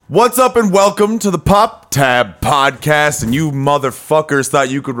What's up and welcome to the Pop Tab Podcast. And you motherfuckers thought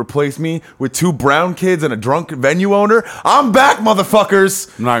you could replace me with two brown kids and a drunk venue owner? I'm back,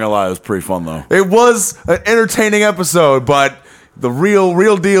 motherfuckers. I'm not gonna lie, it was pretty fun though. It was an entertaining episode, but the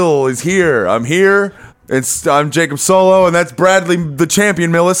real deal is here. I'm here. I'm Jacob Solo, and that's Bradley the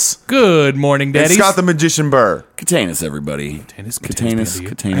Champion Millis. Good morning, And daddies. Scott the Magician Burr. Catanus, everybody.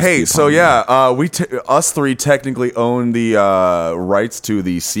 Catanus. Hey, so yeah, us three technically own the rights to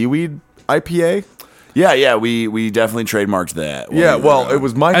the Seaweed IPA. Yeah, we definitely trademarked that. Yeah, well, it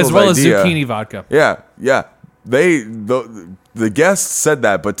was Michael's as well idea. as zucchini vodka. Yeah. The guests said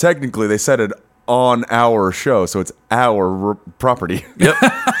that, but technically they said it on our show, so it's our property. Yep.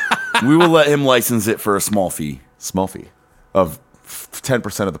 We will let him license it for a small fee. Small fee of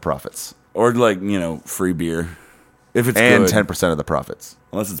 10% of the profits. Or free beer. If it's And good. 10% of the profits.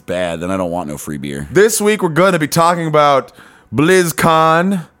 Unless it's bad, then I don't want no free beer. This week we're going to be talking about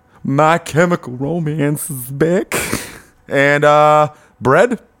BlizzCon, My Chemical Romance is back, and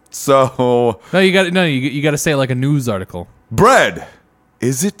bread. So You got to say it like a news article. bread,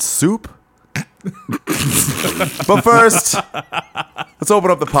 is it soup? But first, let's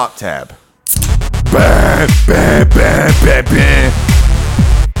open up the pop tab. Bah, bah, bah, bah, bah.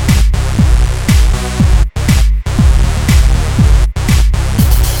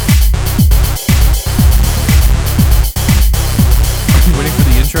 You waiting for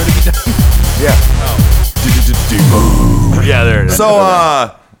the intro to be done? Yeah. Oh. Yeah, there it is.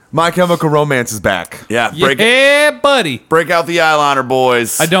 So, My Chemical Romance is back. yeah, Yeah, buddy. break out the eyeliner,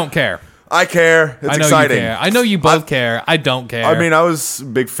 boys. I don't care. I care. It's I know exciting. you care. I know you both care. I don't care. I mean, I was a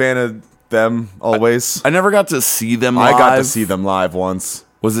big fan of them always. I never got to see them I live. got to see them live once.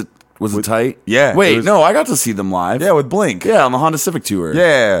 Was it tight? Yeah, Wait, it was- no, I got to see them live. Yeah, with Blink. Yeah, on the Honda Civic tour.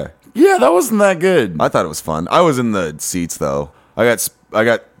 Yeah. Yeah, that wasn't that good. I thought it was fun. I was in the seats though. I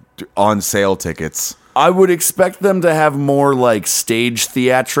got on sale tickets. I would expect them to have more like stage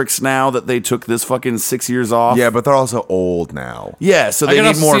theatrics now that they took this fucking 6 years off. Yeah, but they're also old now. Yeah, so I they can need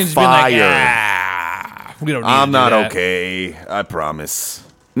also more see him just being like, fire. we don't need I'm to do not that. okay. I promise.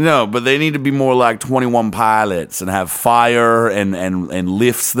 No, but they need to be more like 21 Pilots and have fire and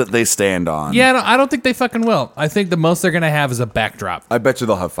lifts that they stand on. Yeah, I don't think they fucking will. I think the most they're going to have is a backdrop. I bet you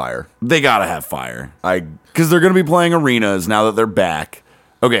they'll have fire. They gotta have fire. I Because they're going to be playing arenas now that they're back.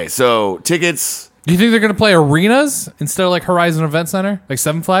 Okay, so tickets... Do you think they're going to play arenas instead of like Horizon Event Center? Like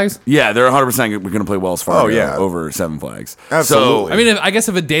Seven Flags? Yeah, they're 100% going to play Wells Fargo yeah. over Seven Flags. Absolutely. So, I mean, I guess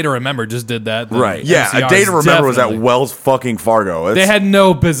if a Day to Remember just did that. then Right. yeah, MCR a day is to remember was at definitely- Wells fucking Fargo. They had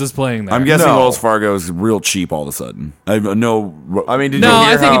no business playing there. I'm guessing No. Wells Fargo is real cheap all of a sudden. I have no... I mean, did No, you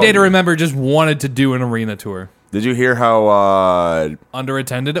hear I think how, a Day to Remember just wanted to do an arena tour. Did you hear how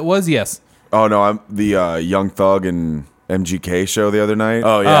Underattended it was, yes. I'm the Young Thug and MGK show the other night?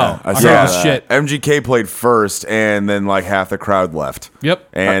 Oh, yeah. Oh, I heard saw it was that. shit. MGK played first, and then like half the crowd left. Yep.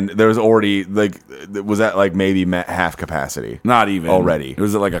 And there was already like it was at like maybe half capacity. Not even. Already. It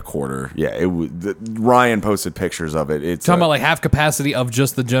was at like a quarter. Yeah, it was. Ryan posted pictures of it. It's Talking about like half capacity of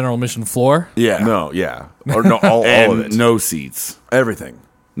just the general mission floor. Yeah. no, yeah, or no, all And of it, no seats. everything.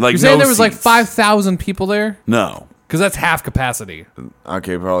 Like You're saying no there was like seats. 5,000 people there? No. Because that's half capacity.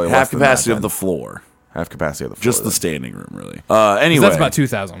 Okay, probably Half less than capacity that, of the then. floor. half capacity of the floor, Just the then. standing room, really. 'Cause Anyway. that's about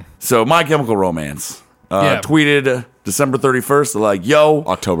 2,000. So My Chemical Romance Yeah. tweeted December 31st, like, yo,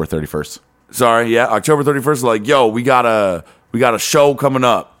 October 31st. October 31st, like, yo, we got a show coming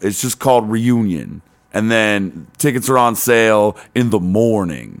up. It's just called Reunion. And then tickets are on sale in the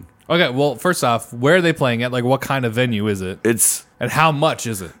morning. Okay, well, first off, where are they playing at? Like, what kind of venue is it? It's And how much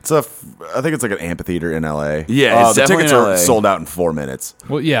is it? I think it's like an amphitheater in LA. Yeah, it's the definitely tickets in are LA. sold out in 4 minutes.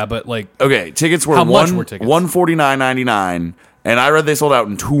 Well, yeah, but like, okay. Tickets were How much were tickets? $149.99, and I read they sold out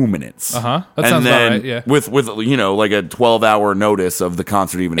in 2 minutes. Uh-huh. That and sounds about then right, yeah. With like a 12-hour notice of the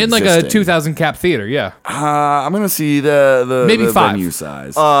concert even in like existing. a 2,000 cap theater, yeah. I'm gonna see the Maybe the 5. venue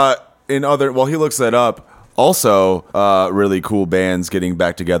size. He looks that up. Also, really cool bands getting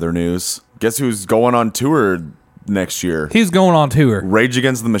back together news. Guess who's going on tour next year? He's going on tour. Rage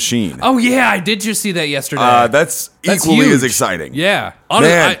Against the Machine. Oh, yeah, I did just see that yesterday. That's That's equally huge. as exciting. Yeah.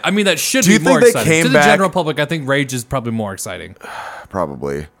 Man, I mean, that should do be you more think they exciting. came To the back- general public, I think Rage is probably more exciting.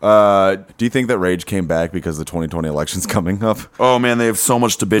 Probably. Do you think that Rage came back because the 2020 election's coming up? oh man, they have so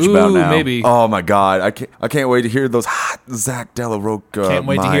much to bitch about Ooh, now. maybe. Oh my God, I can't wait to hear those hot Zach De La Roca. Can't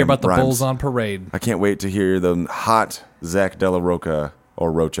wait to hear about the rhymes. Bulls on Parade. I can't wait to hear the hot Zach De La Roca or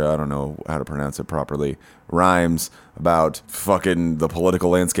Rocha. I don't know how to pronounce it properly. Rhymes about fucking the political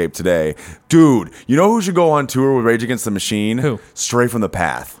landscape today, dude. You know who should go on tour with Rage Against the Machine? Who? Stray from the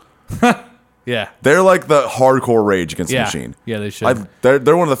Path. Yeah. They're like the hardcore Rage Against the Yeah. Machine. Yeah, they should.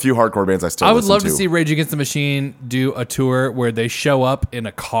 They're one of the few hardcore bands I still I would listen love to see Rage Against the Machine do a tour where they show up in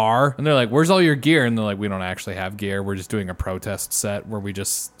a car and they're like, "Where's all your gear?" And they're like, "We don't actually have gear. We're just doing a protest set where we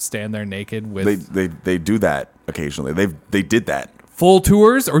just stand there naked with They do that occasionally. They did that. full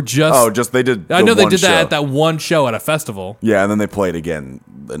tours or just." Oh, just they did. I know they one did that show. at that one show at a festival, Yeah, and then they played again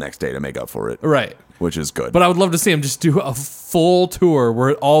the next day to make up for it, right? which is good. But I would love to see them just do a full tour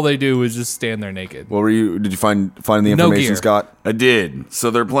where all they do is just stand there naked. what were you? Did you find the No information, gear. Scott? I did. So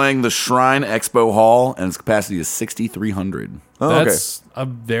they're playing the Shrine Expo Hall, and its capacity is 6,300. Oh, That's a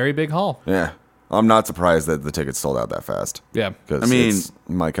very big haul. okay. Yeah, I'm not surprised that the tickets sold out that fast. Yeah. Because I mean- it's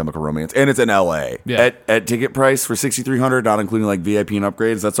My Chemical Romance, and it's in L.A. Yeah. At ticket price for 6,300, not including like VIP and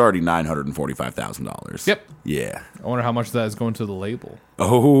upgrades, that's already $945,000. Yep. Yeah. I wonder how much of that is going to the label.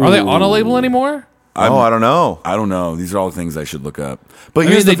 Oh. Are they on a label anymore? I don't know. I don't know. These are all things I should look up. But I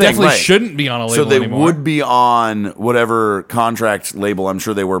mean, here's they the thing, definitely right. shouldn't be on a label So they anymore. would be on whatever contract label I'm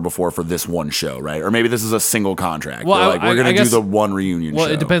sure they were before for this one show, right? Or maybe this is a single contract. Well, They're like, we're I going to do guess- the one reunion Well,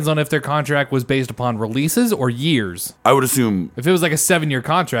 show. it depends on if their contract was based upon releases or years. I would assume. If it was like a 7-year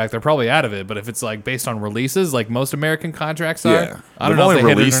contract, they're probably out of it. But if it's like based on releases, like most American contracts are, Yeah, I don't They've know if only they hit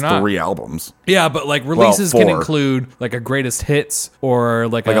it or released not. 3 albums. Yeah, but like releases can 4. include like a greatest hits or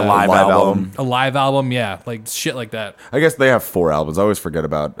like a a live album. A live album, yeah, like shit like that. I guess they have 4 albums. I always forget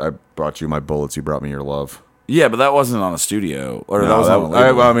about. I brought you my bullets. You brought me your love. Yeah, but that wasn't on a studio. Or that No, was on a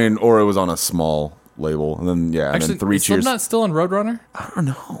label. I mean, or it was on a small label, and then and Actually, then 3 is Cheers. Slipknot still in Roadrunner? I don't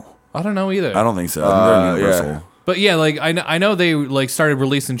know. I don't know either. I don't think so. I think they're Universal. yeah. But yeah, like I know they like started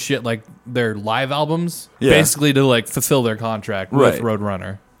releasing shit like their live albums, Yeah. basically to like fulfill their contract with Right.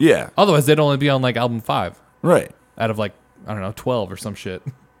 Roadrunner. Yeah. Otherwise, they'd only be on like album 5 Right. out of like I don't know 12 or some shit.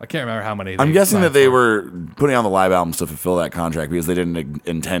 I can't remember how many. I'm they guessing signed that they for. were putting on the live albums to fulfill that contract because they didn't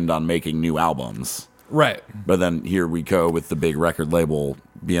intend on making new albums. right. But then here we go with the big record label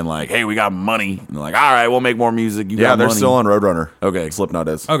being like, "Hey, we got money." And they're like, "All right, we'll make more music." You Yeah, got they're money. still on Roadrunner. Okay. Slipknot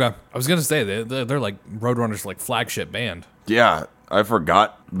is. Okay, I was gonna say they're like Roadrunner's like flagship band. Yeah, I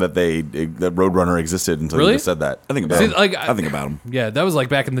forgot that that Roadrunner existed until Really? you just said that. I think about See, them. like, I think about them. Yeah, that was like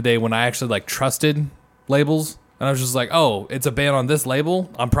back in the day when I actually like trusted labels, and I was just like, oh, it's a band on this label,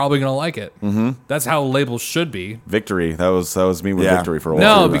 I'm probably gonna like it. Mm-hmm. That's how labels should be. Victory. That was me with Yeah. Victory for a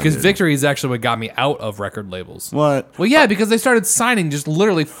while. No, too. because Victory is actually what got me out of record labels. What? Well, yeah, because they started signing just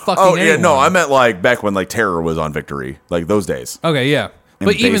literally fucking. Oh yeah, no, anyone. I meant like back when like Terror was on Victory, like those days. Okay, yeah.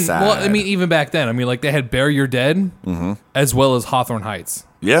 But even Bayside. well, I mean, even back then, I mean, like they had Bury Your Dead as well as Hawthorne Heights.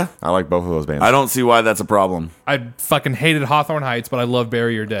 Yeah. I like both of those bands. I don't see why that's a problem. I fucking hated Hawthorne Heights, but I love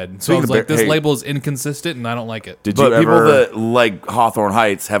Bury Your Dead. So I Speaking was of like, this hey- label is inconsistent, and I don't like it. Did But you people ever? that like Hawthorne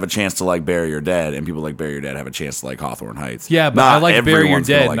Heights have a chance to like Bury Your Dead, and people like Bury Your Dead have a chance to like Hawthorne Heights. Yeah, but Not I like Bury Your everyone's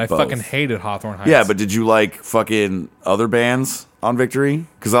gonna Dead, like and I both. fucking hated Hawthorne Heights. Yeah, but did you like fucking other bands on Victory?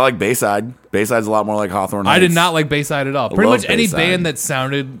 Because I like Bayside. Bayside's a lot more like Hawthorne Heights. I did not like Bayside at all. Pretty love much any Bayside. band that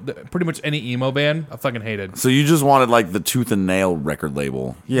sounded, pretty much any emo band, I fucking hated. So you just wanted like the Tooth and Nail record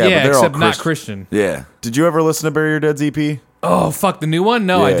label. yeah, but they're all except not Christian. Christian. Yeah. Did you ever listen to Bury Your Dead's EP? Oh fuck, the new one?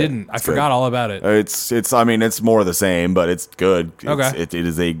 No, I Yeah, didn't. I it's forgot good. all about it. It's. I mean, it's more of the same, but it's good. Okay. It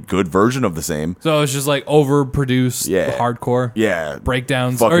is a good version of the same. So it's just like overproduced, Yeah. hardcore, Yeah.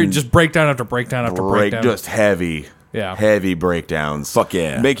 breakdowns, or Fucking just breakdown after breakdown after breakdown. Just heavy. Yeah. Heavy breakdowns. Fuck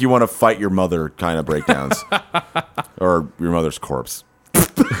yeah. Make you want to fight your mother kind of breakdowns. Or your mother's corpse.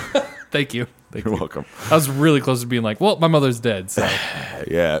 Thank you. Thank You're you. welcome. I was really close to being like, well, my mother's dead, so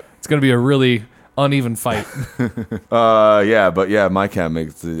Yeah. it's gonna be a really uneven fight. Yeah, but yeah, my chem,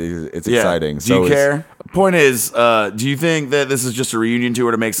 it's Yeah. exciting. Do So you it's- care? Point is, do you think that this is just a reunion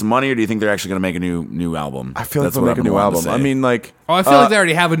tour to make some money, or do you think they're actually going to make a new album? I feel like That's they'll what make a I've been new wanting album. to I say. mean, like, Oh, I feel like they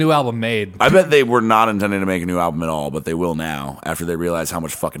already have a new album made. I bet they were not intending to make a new album at all, but they will now after they realize how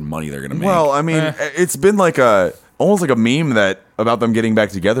much fucking money they're going to make. well, I mean, it's been like almost like a meme that about them getting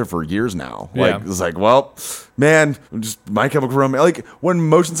back together for years now. Like, Yeah. it's like, well, man, just My Chemical Romance. Like when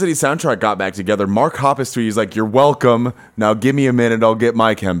Motion City Soundtrack got back together, Mark Hoppus tweeted, he's like, "You're welcome. Now give me a minute, I'll get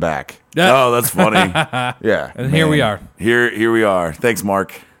my chem back." Yeah. oh, that's funny. Yeah, And here we are. Here we are. Thanks,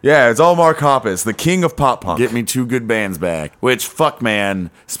 Mark. yeah, it's all Mark Hoppus, the king of pop punk. Get me 2 good bands back. Which, fuck, man.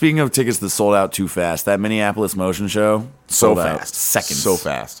 Speaking of tickets that sold out too fast, that Minneapolis Motion show so sold out fast, seconds. so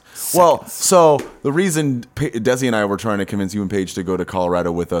fast. Well, so the reason Desi and I were trying to convince you and Paige to go to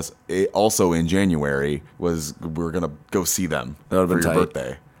Colorado with us, also in January, was we were gonna go see them That would've for been your tight.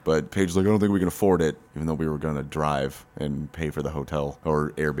 birthday. But Paige's like, I don't think we can afford it, even though we were going to drive and pay for the hotel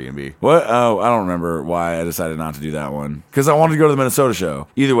or Airbnb. What? Oh, I don't remember why I decided not to do that one. Because I wanted to go to the Minnesota show.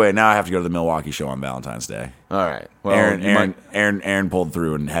 Either way, now I have to go to the Milwaukee show on Valentine's Day. All right. Well, Aaron pulled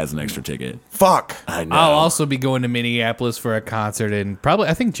through and has an extra ticket. Fuck. I know. I'll also be going to Minneapolis for a concert in probably,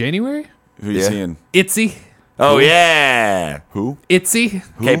 I think, January. Who are you Yeah. seeing? Itzy. Oh, yeah. Who? Itzy.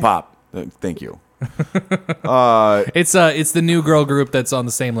 K-pop. Thank you. It's the new girl group that's on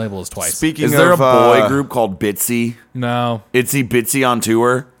the same label as Twice. Speaking Is there of a boy group called Bitsy? No. Itsy Bitsy on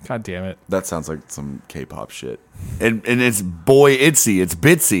tour? God damn it. that sounds like some K-pop shit. And it's boy Itsy. It's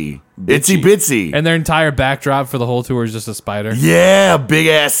Bitsy. Itsy Bitsy. And their entire backdrop for the whole tour is just a spider. Yeah, big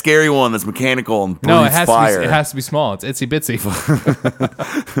ass scary one that's mechanical and No, breathes it fire. has to be small. It's itsy bitsy.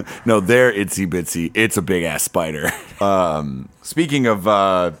 No, they're Itsy Bitsy. It's a big ass spider. Speaking of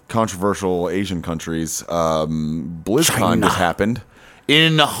controversial Asian countries, BlizzCon China. just happened.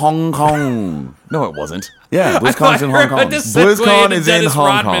 In Hong Kong. No, it wasn't. Yeah, BlizzCon's in Hong Kong. BlizzCon is in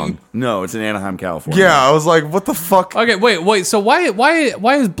Hong Kong. No, it's in Anaheim, California. Yeah, I was like, what the fuck? Okay, wait. So why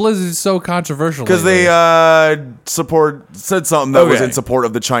is Blizzard so controversial? Because lately? they said something that was Okay. in support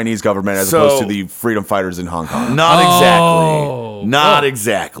of the Chinese government as So- opposed to the freedom fighters in Hong Kong. Not Oh. exactly. Not Oh.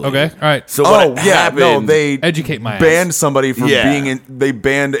 exactly. Okay, all right. So what happened? no, they Educate my banned ass. somebody for Yeah. being in. They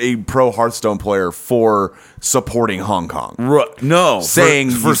banned a pro Hearthstone player for supporting Hong Kong. No,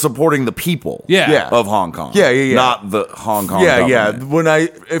 Saying for you- supporting the people Yeah. of Hong Kong. Yeah. Not the Hong Kong Yeah,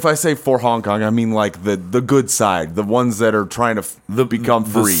 government. yeah. If I say for Hong Kong, I mean like the good side, the ones that are trying to become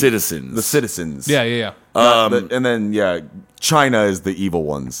the free, citizens. the citizens. Yeah. And then China is the evil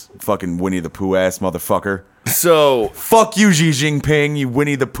ones. Fucking Winnie the Pooh ass motherfucker. So Fuck you, Xi Jinping, you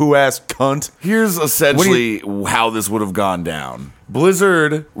Winnie the Pooh ass cunt. here's essentially how this would have gone down.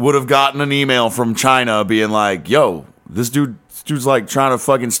 Blizzard would have gotten an email from China being like, yo, this dude's like trying to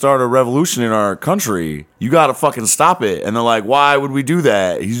fucking start a revolution in our country. You gotta fucking stop it. And they're like, why would we do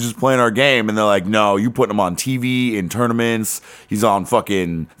that? He's just playing our game. And they're like, no, you putting him on TV in tournaments. He's on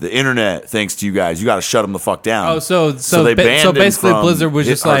fucking the internet thanks to you guys. You gotta shut him the fuck down. Oh, so they banned him basically from Blizzard was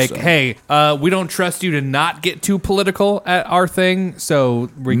just like, Hearthstone. hey, we don't trust you to not get too political at our thing, so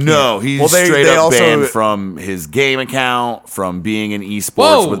we can't. No, he's Well, they- straight they up also- banned from his game account, from being in esports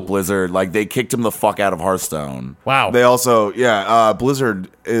Whoa. with Blizzard. Like, they kicked him the fuck out of Hearthstone. Wow. They also, Blizzard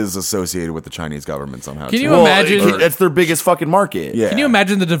is associated with the Chinese government somehow. Can too. you imagine- That's their biggest fucking market. Yeah. Can you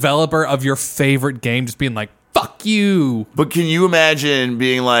imagine the developer of your favorite game just being like, fuck you? But can you imagine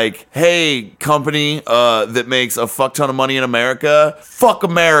being like, hey, company that makes a fuck ton of money in America, fuck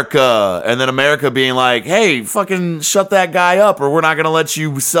America. And then America being like, hey, fucking shut that guy up or we're not going to let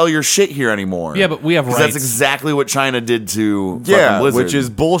you sell your shit here anymore. Yeah, but we have 'Cause rights. That's exactly what China did to fucking Yeah, Blizzard. which is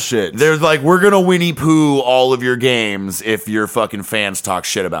bullshit. They're like, we're going to Winnie Pooh all of your games if your fucking fans talk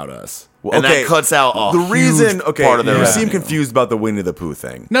shit about us. And that cuts out a huge part of their you revenue. seem confused about the Winnie the Pooh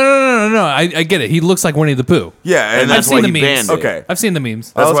thing. No. I get it. He looks like Winnie the Pooh. Yeah, And and that's I've why seen he the memes. banned it. Okay. I've seen the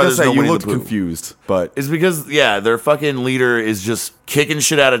memes. I was That's why gonna there's say no you Winnie the looked Pooh. confused, but It's because, their fucking leader is just kicking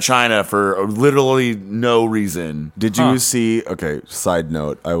shit out of China for literally no reason. did you see? Okay, side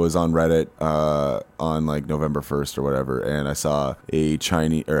note: I was on Reddit on like November 1st or whatever, and I saw a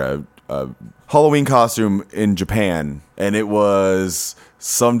Chinese or a Halloween costume in Japan, and it was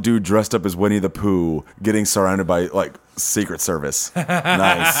some dude dressed up as Winnie the Pooh getting surrounded by like Secret Service.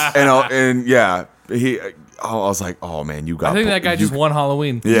 Nice. And yeah, I was like, oh man, you got. I think that guy just won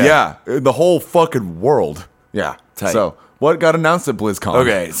Halloween. Yeah, the whole fucking world. Yeah. Tight. So what got announced at BlizzCon?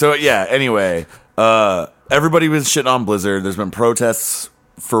 Okay, so anyway, everybody was shitting on Blizzard. There's been protests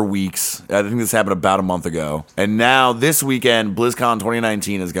for weeks. I think this happened about a month ago. And now this weekend, BlizzCon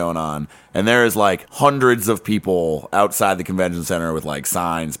 2019 is going on. And there is like hundreds of people outside the convention center with like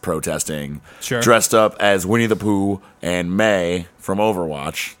signs protesting, Sure. dressed up as Winnie the Pooh and Mei from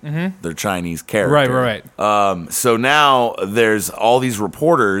Overwatch, their Chinese character. Right. So now there's all these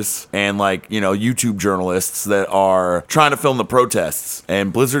reporters and YouTube journalists that are trying to film the protests.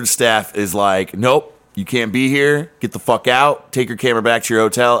 And Blizzard staff is like, nope. You can't be here. Get the fuck out. Take your camera back to your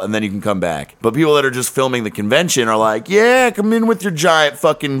hotel, and then you can come back. But people that are just filming the convention are like, yeah, come in with your giant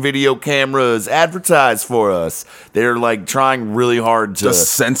fucking video cameras. Advertise for us. They're like trying really hard to The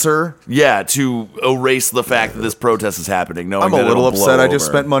censor. to erase the fact that this protest is happening. Knowing I'm a that little it'll blow upset. I just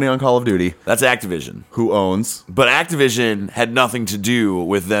over. spent money on Call of Duty. That's Activision. Who owns? But Activision had nothing to do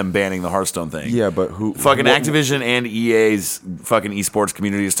with them banning the Hearthstone thing. Yeah, but who? Fucking what- Activision and EA's fucking esports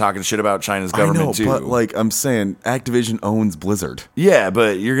community is talking shit about China's I know, government too. but But like I'm saying, Activision owns Blizzard. Yeah,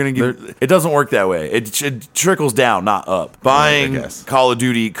 but you're gonna give. It doesn't work that way. It trickles down, not up. Buying guess. Call of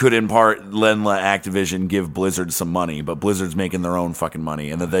Duty could in part then let Activision give Blizzard some money, but Blizzard's making their own fucking money,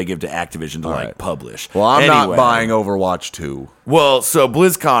 and then they give to Activision to like publish. Well, I'm not Anyway. buying Overwatch 2. Well, so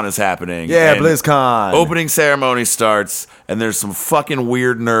BlizzCon is happening. Yeah, and BlizzCon. Opening ceremony starts, and there's some fucking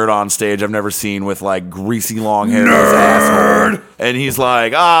weird nerd on stage I've never seen with like greasy long hair. Nerd! And he's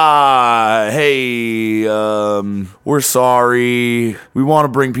like, hey, we're sorry. We want to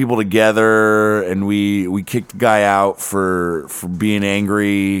bring people together, and we kicked the guy out for being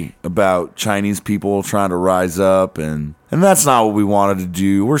angry about Chinese people trying to rise up, and that's not what we wanted to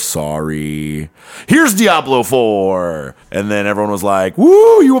do. We're sorry. Here's Diablo 4. And then everyone was like,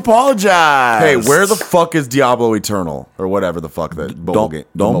 woo, you apologize. Hey, where the fuck is Diablo Eternal or whatever the fuck that mobile game?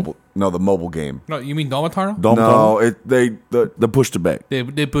 Dome? The mobile game. No, you mean Doom Eternal? No, they pushed it back. They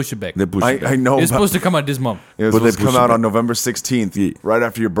pushed it back. They pushed it back. I know. It's supposed to come out this month. It was But supposed they to come pushed it out back. on November 16th, right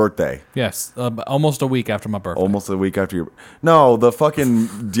after your birthday. Yes, almost a week after my birthday. Almost a week after your. No, the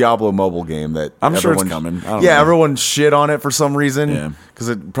fucking Diablo mobile game that I'm sure it's everyone- coming. I don't Yeah, know. everyone shit on it for some reason. Yeah. because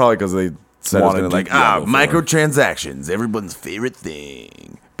they said it was Wanted gonna to like do Diablo 4. microtransactions, everyone's favorite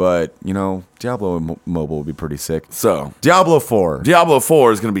thing. But Diablo mobile would be pretty sick. So, Diablo 4. Diablo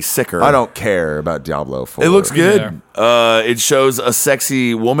 4 is going to be sicker. I don't care about Diablo 4. It looks good. Yeah. It shows a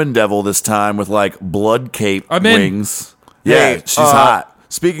sexy woman devil this time with like blood cape I'm in. wings. Yeah, Hey, she's hot.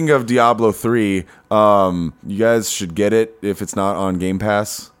 Speaking of Diablo 3, you guys should get it if it's not on Game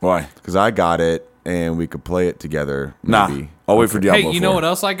Pass. Why? Because I got it and we could play it together. Maybe. Nah, I'll wait for Diablo 4. Hey, you know what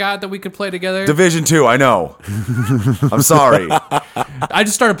else I got that we could play together? Division 2, I know. I'm sorry. I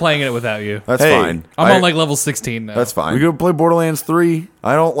just started playing it without you. That's Hey, fine. I'm on like level 16 now. That's fine. We go play Borderlands 3.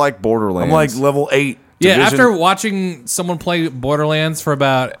 I don't like Borderlands. I'm like level 8. Yeah, Division- after watching someone play Borderlands for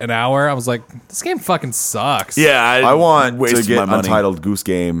about an hour, I was like, this game fucking sucks. Yeah, I want to wasted get my money. Untitled Goose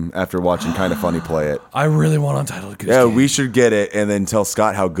Game after watching Kinda Funny play it. I really want Untitled Goose Yeah, Game. we should get it and then tell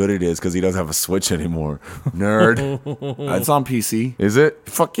Scott how good it is because he doesn't have a Switch anymore. Nerd. It's on PC. Is it?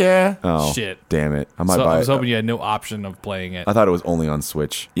 Fuck yeah. Oh, Shit. damn it. I might So buy I was it. hoping you had no option of playing it. I thought it was only on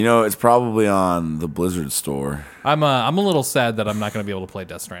Switch. You know, it's probably on the Blizzard store. I'm a little sad that I'm not going to be able to play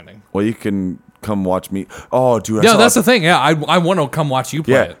Death Stranding. Well, you can come watch me. Oh, dude. Yeah, that's the thing. Yeah, I want to come watch you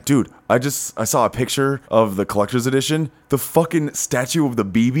play Yeah, it. dude. I saw a picture of the collector's edition. The fucking statue of the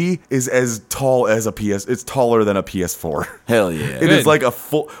BB is as tall as a PS. It's taller than a PS4. Hell yeah. It is Good. like a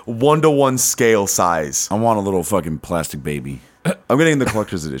full 1-to-1 scale size. I want a little fucking plastic baby. I'm getting the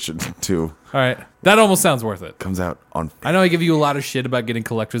collector's edition too. All right. That almost sounds worth it. Comes out on. I know I give you a lot of shit about getting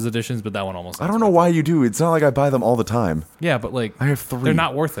collector's editions, but that one almost I sounds don't know why you do. It's not like I buy them all the time. Yeah, but like I have 3. they're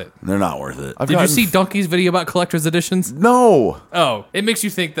not worth it. They're not worth it. I've Did you gotten see Donkey's video about collector's editions? No. Oh, it makes you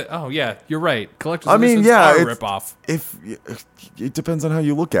think that. Oh yeah, you're right. Collector's I mean, editions yeah, are a it's- ripoff. If it depends on how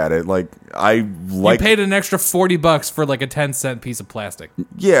you look at it. Like I You like. paid an extra $40 for like a 10-cent piece of plastic.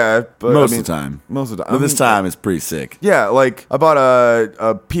 Yeah, but Most I mean, of the time. Most of the time. But this time is pretty sick. Yeah, like I bought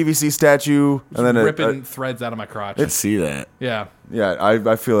a PVC statue and then Ripping threads out of my crotch. I see that. Yeah. yeah.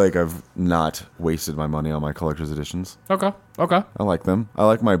 I feel like I've not wasted my money on my collector's editions. Okay. I like them. I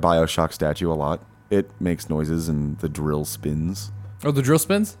like my BioShock statue a lot. It makes noises and the drill spins. Oh, the drill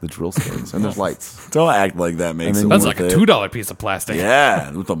spins? The drill spins and there's lights. Don't act like that makes And it then That's worth like a it. $2 piece of plastic.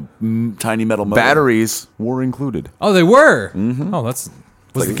 Yeah, with a tiny metal motor. Batteries were included. Oh, they were. Mm-hmm. Oh, that's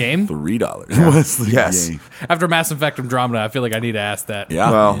was the game $3 was the Yes. game. after Mass Effect Andromeda. I feel like I need to ask that. Yeah.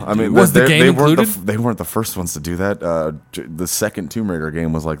 Well, I mean, Was the game they weren't included? they weren't the first ones to do that. The second Tomb Raider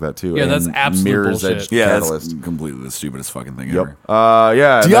game was like that too. Yeah, that's And absolute Mirror's bullshit. Edge Yeah, Catalyst. that's completely the stupidest fucking thing Yep. ever.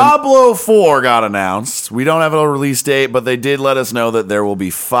 Yeah. and then- Diablo 4 got announced. We don't have a release date, but they did let us know that there will be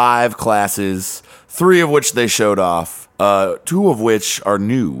 5 classes, 3 of which they showed off, 2 of which are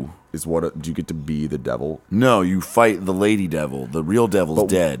new. is what do you get to be the devil? No, you fight the lady devil. The real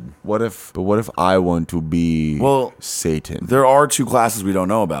devil's dead. What if I want to be Satan? There are 2 classes we don't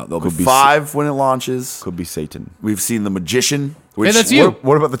know about. There'll Could be be 5 when it launches. Could be Satan. We've seen the magician. Which, Hey, that's you.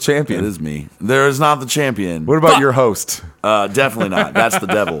 What about the It champion? is me. There is not the champion. What about your host? Definitely not. That's the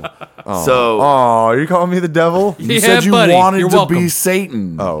devil. So Oh, are you calling me the devil? you Yeah, said you buddy. wanted You're to welcome. be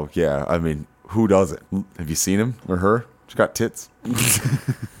Satan. Oh yeah. I mean, who doesn't? Have you seen him or her? She's got tits.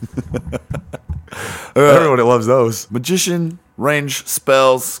 Everybody loves those. Magician, range,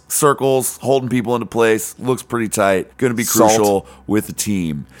 spells, circles, holding people into place. Looks pretty tight. Going to be Salt. crucial with the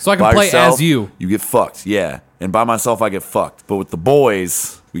team. So I can By play yourself, as you. You get fucked, yeah. And by myself, I get fucked. But with the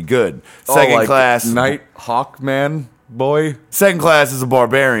boys, we good. Second Oh, like class. Night Hawk Man. boy. Second class is a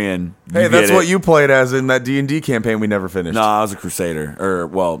barbarian. Hey, get that's it. what you played as in that D&D campaign we never finished. No, I was a crusader, or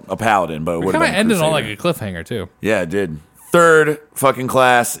well, a paladin, but it would Kind have of been ended crusader. on like a cliffhanger too. Yeah, it did. Third fucking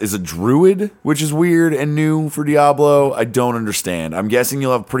class is a druid, which is weird and new for Diablo. I don't understand. I'm guessing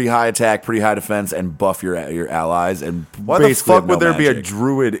you'll have pretty high attack, pretty high defense, and buff your allies. And Why the fuck would there be a magic.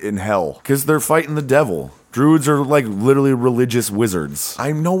 druid in hell? Because they're fighting the devil. Druids are like literally religious wizards.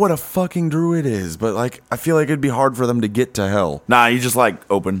 I know what a fucking druid is, but like I feel like it'd be hard for them to get to hell. Nah, you just like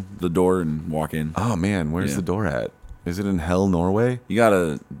open the door and walk in. Oh man, where's Yeah. the door at? Is it in hell, Norway? You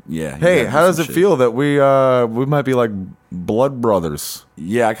gotta, yeah. you Hey, gotta how do does some it shit. feel that we might be like blood brothers?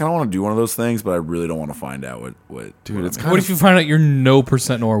 Yeah, I kind of want to do one of those things, but I really don't want to find out what. Dude, it's I'm- kind What if you find out you're no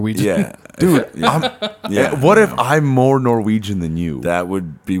percent Norwegian? Yeah, Dude, yeah. what if I'm more Norwegian than you? That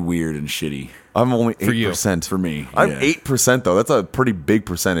would be weird and shitty I'm only For you. 8%. for me. I'm yeah. 8% though. That's a pretty big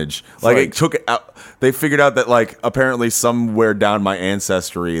percentage. Like like- it took it out. They figured out that like apparently somewhere down my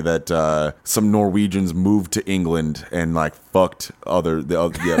ancestry that some Norwegians moved to England and like fucked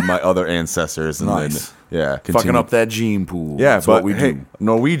my other ancestors and Nice. then yeah, Fucking continued. up that gene pool. Yeah, That's but what we hey, do.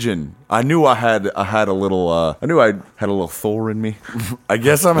 Norwegian. I knew I had a little I had a little Thor in me. I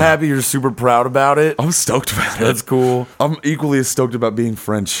guess I'm happy you're super proud about it. I'm stoked about it. That's cool. I'm equally as stoked about being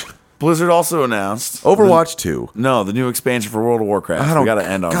French. Blizzard also announced Overwatch 2. the new expansion for World of Warcraft. I don't- We got to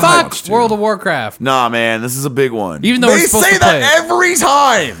end on God. Fuck Overwatch 2. World of Warcraft. Nah, man, this is a big one. Even though They we're supposed say to play that it. every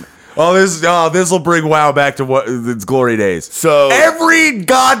time. This will bring WoW back to what its glory days. So- every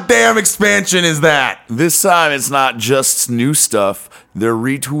goddamn expansion is that. This time, it's not just new stuff. They're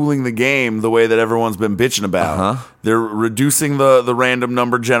retooling the game the way that everyone's been bitching about. Uh-huh. They're reducing the random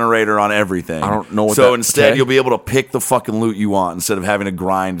number generator on everything. I don't know what So that- instead, okay. you'll be able to pick the fucking loot you want instead of having to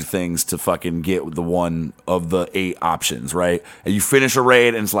grind things to fucking get the one of the 8 options, right? And you finish a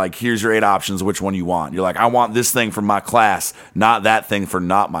raid, and it's like, here's your 8 options, which one you want. You're like, I want this thing for my class, not that thing for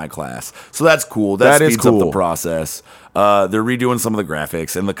not my class. So that's cool. That is speeds up the cool. process. They're redoing some of the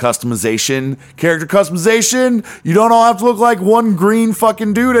graphics and the customization, character customization. You don't all have to look like one green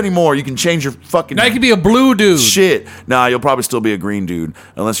fucking dude anymore. You can change your fucking Now you could be a blue dude. shit. Nah, you'll probably still be a green dude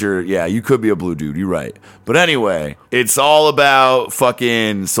unless you could be a blue dude. You're right. But anyway, it's all about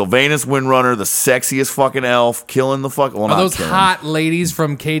fucking Sylvanas Windrunner, the sexiest fucking elf, killing the fuck. Well, Are not those killing. hot ladies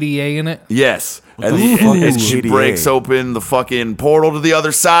from KDA in it? Yes. And, the fuck is and she GDA? breaks open the fucking portal to the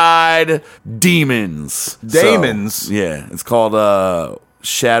other side. Demons. Demons? So, yeah. It's called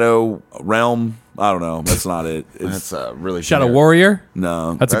Shadow Realm. I don't know. That's not it. It's, That's really Shadow generic. Warrior?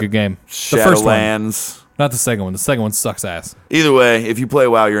 no. That's a good game. The first one. Shadowlands. Not the second one. The second one sucks ass. Either way, if you play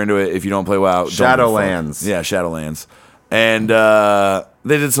WoW, you're into it. If you don't play WoW, don't give a fuck. Shadowlands. Yeah, Shadowlands. And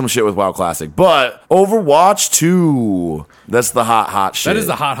they did some shit with WoW Classic. But Overwatch 2, that's the hot shit. That is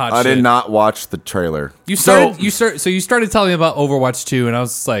the hot I shit. did not watch the trailer. You started telling me about Overwatch 2, and I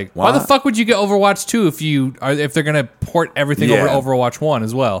was like, why the What? fuck would you get Overwatch 2 if they're gonna port everything over to Yeah. Overwatch 1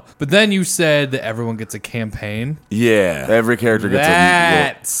 as well? But then you said that everyone gets a campaign. Yeah. Every character gets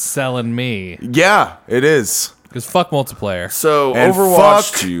That's selling me. Yeah, it is. Because fuck multiplayer. So And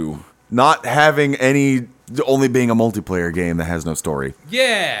Overwatch fuck- 2. Not having only being a multiplayer game that has no story.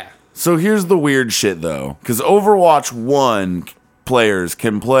 Yeah. So here's the weird shit though, because Overwatch 1 players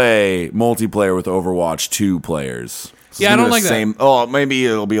can play multiplayer with Overwatch 2 players. It's Yeah, I gonna don't be like the that. same. Oh, maybe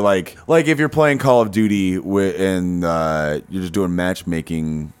it'll be like if you're playing Call of Duty and you're just doing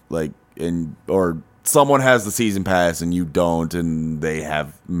matchmaking, or someone has the season pass and you don't, and they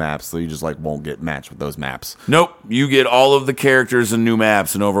have maps, so you just won't get matched with those maps. Nope, you get all of the characters and new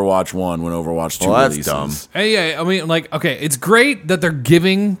maps in Overwatch 1 when Overwatch 2 Well, that's releases. dumb. Hey, yeah, I mean, okay, it's great that they're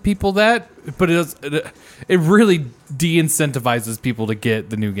giving people that, but it really de-incentivizes people to get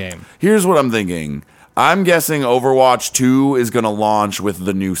the new game. Here's what I'm thinking. I'm guessing Overwatch 2 is going to launch with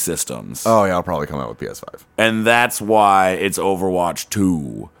the new systems. Oh yeah, I'll probably come out with PS5. And that's why it's Overwatch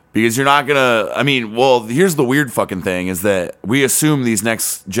 2. Because you're not gonna. I mean, well, here's the weird fucking thing: is that we assume these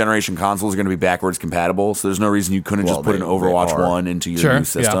next generation consoles are gonna be backwards compatible. So there's no reason you couldn't just put an they Overwatch are. 1 into your Sure, new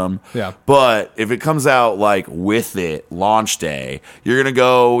system. yeah. But if it comes out with it launch day, you're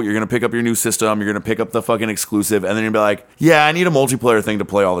gonna pick up your new system, you're gonna pick up the fucking exclusive, and then you're gonna be like, yeah, I need a multiplayer thing to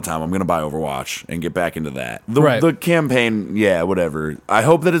play all the time. I'm gonna buy Overwatch and get back into that. Right. The campaign, yeah, whatever. I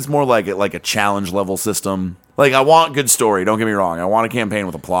hope that it's more like a challenge level system. I want good story. Don't get me wrong. I want a campaign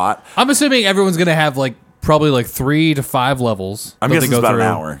with a plot. I'm assuming everyone's gonna have probably 3 to 5 levels. I'm that guessing they it's go about an through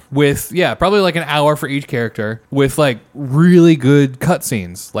hour. With probably an hour for each character with really good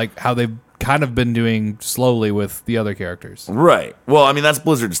cutscenes, like how they've kind of been doing slowly with the other characters. Right. Well, I mean, that's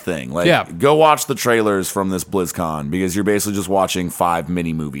Blizzard's thing. Yeah. Go watch the trailers from this BlizzCon because you're basically just watching 5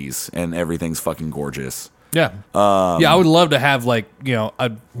 mini movies and everything's fucking gorgeous. Yeah. Yeah, I would love to have like,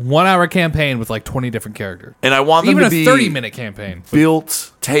 a 1 hour campaign with like 20 different characters. And I want them Even to a be 30-minute campaign.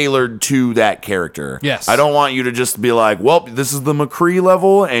 built, tailored to that character. Yes. I don't want you to just be like, well, this is the McCree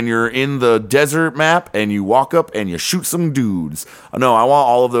level, and you're in the desert map, and you walk up and you shoot some dudes. No, I want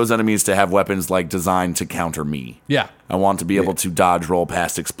all of those enemies to have weapons like designed to counter me. Yeah. I want to be able to dodge roll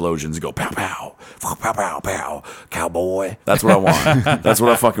past explosions and go pow pow, pow pow pow, cowboy. That's what I want. That's what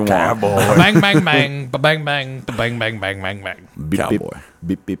I fucking want. Bang, bang, bang, bang, bang, bang, bang, bang, bang, bang. Cowboy.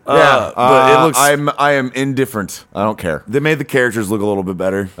 Beep beep. Yeah, but it looks. I am indifferent. I don't care. They made the characters look a little bit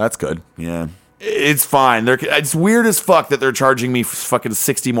better. That's good. Yeah. It's fine. It's weird as fuck that they're charging me fucking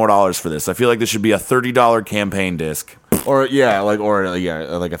 $60 more for this. I feel like this should be a $30 campaign disc. Or like a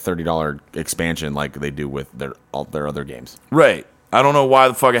 $30 expansion like they do with all their other games. Right. I don't know why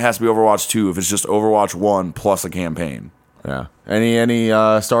the fuck it has to be Overwatch 2 if it's just Overwatch 1 plus a campaign. Yeah. Any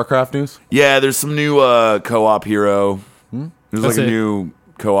StarCraft news? Yeah, there's some new co-op hero. There's That's like a it. new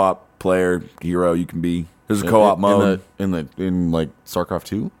co-op player hero you can be. There's a co-op mode. in like StarCraft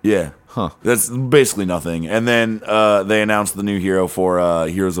 2? Yeah. Huh. That's basically nothing. And then they announced the new hero for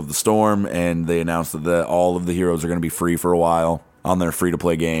Heroes of the Storm, and they announced that all of the heroes are going to be free for a while on their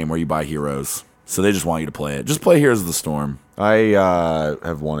free-to-play game where you buy heroes. So they just want you to play it. Just play Heroes of the Storm. I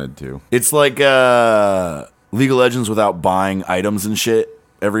have wanted to. It's like League of Legends without buying items and shit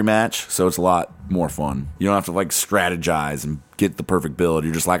every match, so it's a lot more fun. You don't have to like strategize and get the perfect build.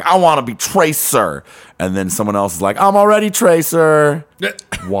 You're just like, I want to be Tracer, and then someone else is like, I'm already Tracer.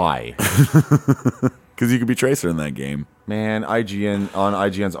 Why? Because you could be Tracer in that game. Man,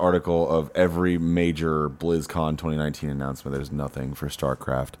 IGN's article of every major BlizzCon 2019 announcement, there's nothing for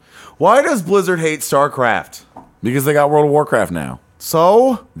StarCraft. Why does Blizzard hate StarCraft? Because they got World of Warcraft now.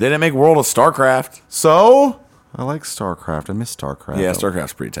 So? They didn't make World of StarCraft. So? I like StarCraft. I miss StarCraft. Yeah,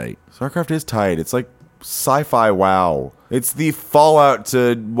 StarCraft's pretty tight. StarCraft is tight. It's like sci-fi WoW. It's the Fallout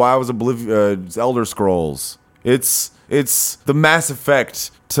to WoW's Elder Scrolls. It's the Mass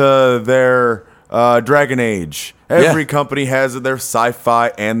Effect to their Dragon Age. Every company has their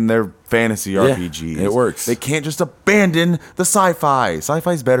sci-fi and their fantasy RPGs. it works. They can't just abandon the sci-fi.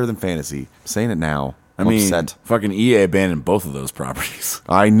 Sci-fi's better than fantasy. I'm saying it now. I mean, upset. fucking EA abandoned both of those properties.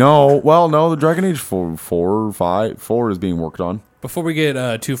 I know. Well, no, the Dragon Age 4 is being worked on. Before we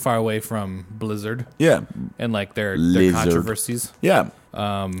get too far away from Blizzard Yeah. and like their Lizard. controversies. Yeah.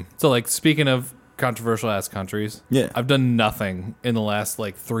 So like speaking of controversial ass countries, Yeah. I've done nothing in the last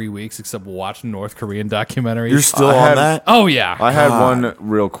like 3 weeks except watch North Korean documentaries. You're still I on had- that? Oh yeah. I had one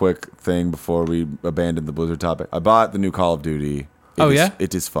real quick thing before we abandoned the Blizzard topic. I bought the new Call of Duty.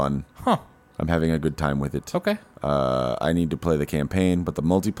 It is fun. Huh. I'm having a good time with it. Okay. I need to play the campaign, but the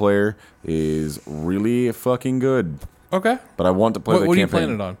multiplayer is really fucking good. Okay. But I want to play the What are you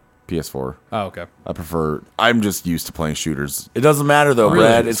campaign. playing it on? PS4. Oh, okay. I'm just used to playing shooters. It doesn't matter though, Really?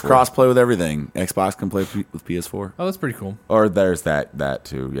 Brad. It's cross-play with everything. Xbox can play with PS4. Oh, that's pretty cool. Or there's that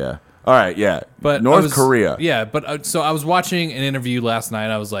too, yeah. All right, yeah. But North Korea. Yeah, but so I was watching an interview last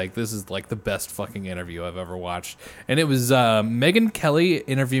night. I was like, this is like the best fucking interview I've ever watched. And it was Megyn Kelly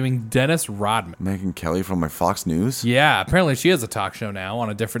interviewing Dennis Rodman. Megyn Kelly from my Fox News. Yeah, apparently she has a talk show now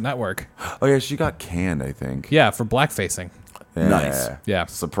on a different network. Oh yeah, she got canned, I think. Yeah, for blackfacing. Yeah. Nice. Yeah.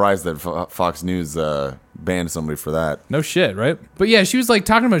 Surprised that Fox News banned somebody for that. No shit, right? But yeah, she was like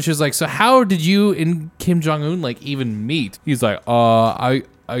talking about it. She was like, so how did you and Kim Jong-un like even meet? He's like, I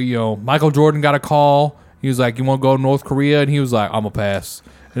Michael Jordan got a call. He was like, you want to go to North Korea? And he was like, I'm going to pass.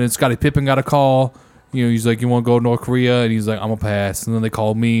 And then Scottie Pippen got a call. He's like, you want to go to North Korea? And he's like, I'm going to pass. And then they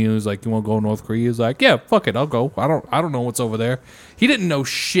called me and he was like, you want to go to North Korea? He was like, yeah, fuck it, I'll go. I don't know what's over there. He didn't know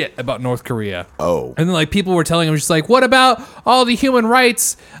shit about North Korea. Oh. And then like people were telling him just like, what about all the human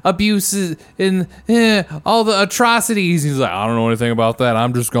rights abuses and all the atrocities? He's like, I don't know anything about that.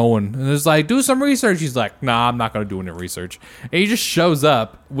 I'm just going. And it's like, do some research. He's like, nah, I'm not going to do any research. And he just shows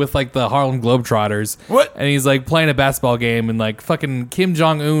up with like the Harlem Globetrotters. What? And he's like playing a basketball game and like fucking Kim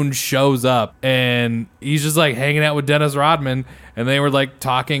Jong-un shows up and he's just like hanging out with Dennis Rodman. And they were like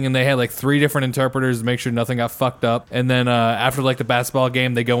talking and they had like 3 different interpreters to make sure nothing got fucked up. And then after like the basketball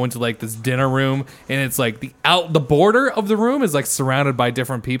game, they go into like this dinner room and it's like the border of the room is like surrounded by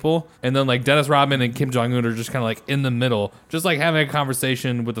different people. And then like Dennis Rodman and Kim Jong-un are just kind of like in the middle, just like having a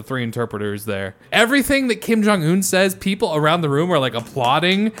conversation with the 3 interpreters there. Everything that Kim Jong-un says, people around the room are like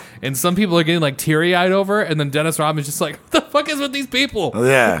applauding and some people are getting like teary-eyed over. And then Dennis Rodman's just like, what the fuck is with these people?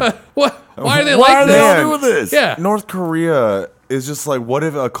 Yeah. What? Why are they Why like are they this? all doing this? Yeah. North Korea is just like, what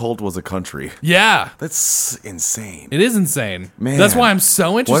if a cult was a country? Yeah. That's insane. It is insane. Man. That's why I'm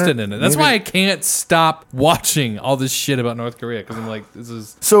so interested What- in it. That's maybe- why I can't stop watching all this shit about North Korea because I'm like, this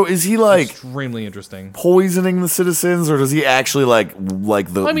is So is he like extremely interesting. poisoning the citizens, or does he actually like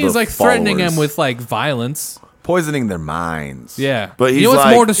the? I mean, the he's like threatening followers? them with like violence. Poisoning their minds. Yeah, But you he's know what's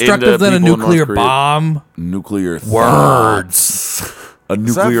like more destructive into than a people in North nuclear Korea. bomb? nuclear words. A that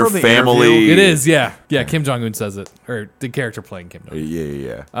nuclear from the family. interview? It is. Yeah, yeah. Kim Jong Un says it, or the character playing Kim Jong Un.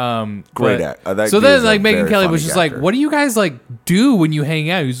 Yeah. Great But- act. That so dude then, is a like, Megyn very Kelly funny was just like, actor. "What do you guys like do when you hang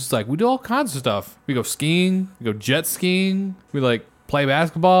out?" He's just like, "We do all kinds of stuff. We go skiing. We go jet skiing. We like play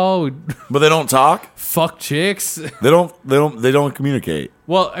basketball. We But they don't talk. fuck chicks." They don't communicate.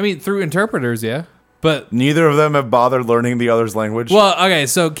 Well, I mean, through interpreters, yeah. But Neither of them have bothered learning the other's language. well, okay.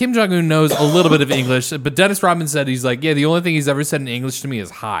 So Kim Jong Un knows a little bit of English, but Dennis Rodman said he's like, "Yeah, the only thing he's ever said in English to me is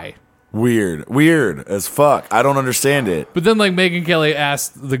hi." Weird as fuck. I don't understand it. But then, like, Megyn Kelly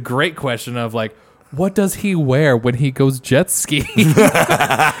asked the great question of like, what does he wear when he goes jet skiing?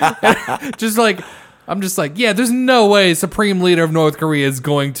 Just like, I'm just like, yeah, there's no way Supreme Leader of North Korea is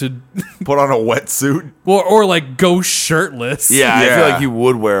going to, Put on a wetsuit. or like go shirtless. Yeah, I Yeah. feel like he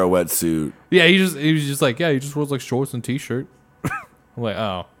would wear a wetsuit. yeah. He was just like, yeah, he just wears like shorts and t-shirt. I'm like,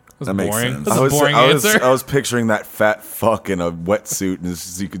 oh, that's That makes boring. sense. That's a boring answer. I was picturing that fat fuck in a wetsuit, and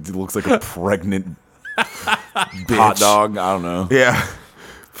it's just, it looks like a pregnant bitch. Hot dog. I don't know. Yeah,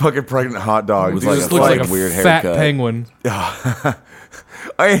 fucking pregnant hot dog. With Dude, like just a looks like fucking a weird fat haircut. penguin.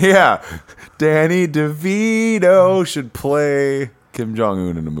 Yeah, Danny DeVito should play Kim Jong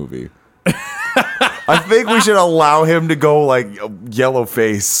Un in a movie. I think we should allow him to go like yellow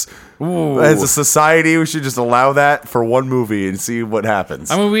face. As a society, we should just allow that for one movie and see what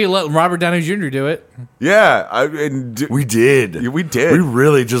happens. I mean, we let Robert Downey Jr. do it. Yeah, We did. we did. We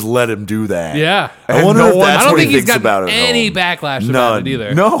really just let him do that. Yeah. I And wonder no if one- that's I don't what think he he's thinks got about it. any backlash about None. it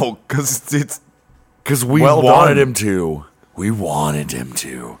either. No, because it's Because we Well wanted done. him to. We wanted him to.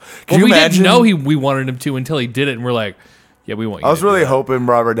 Can Well, you we imagine? didn't know we wanted him to until he did it, and we're like, yeah, we want you I was to do really that. hoping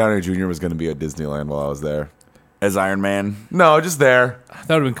Robert Downey Jr. was going to be at Disneyland while I was there. As Iron Man. No, just there.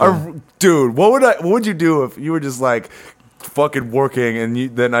 That would have been cool. Dude, what would you do if you were just like fucking working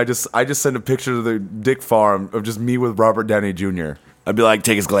and then I just send a picture to the Dick Farm of just me with Robert Downey Jr. I'd be like,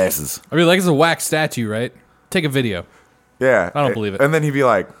 take his glasses. I mean, like, it's a wax statue, right? Take a video. Yeah. I don't believe it. And then he'd be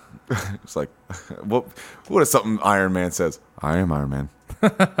like, it's like, what if something Iron Man says? I am Iron Man.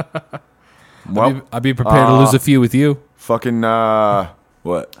 Well, I'd be prepared to lose a few with you. fucking,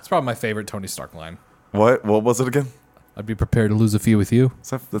 What? That's probably my favorite Tony Stark line. what was it again? I'd be prepared to lose a few with you.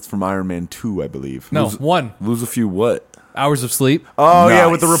 That's from Iron Man 2, I believe. No, one. Lose a few what? Hours of sleep. Oh, yeah,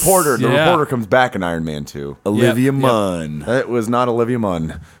 with the Nice. reporter. The Yeah. reporter comes back in Iron Man 2. Olivia Yep. Munn. It was not Olivia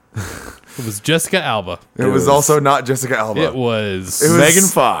Munn. It was Jessica Alba. It was also not Jessica Alba. It was, It was- Megan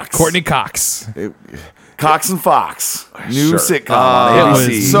Fox. Courtney Cox. Cox and Fox. New Sure. sitcom It on was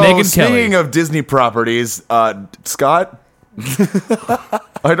ABC. So Megyn speaking Kelly. of Disney properties, Scott,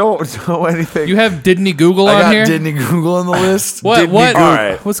 I don't know anything. You have Didney Google I on got here? Disney Google on the list. What? Disney What? Google. All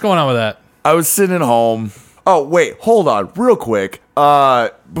right. What's going on with that? I was sitting at home. Oh wait, hold on, real quick.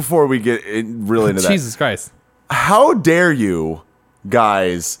 Before we get really into that, Jesus Christ. how dare you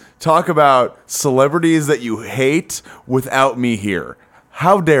guys talk about celebrities that you hate without me here?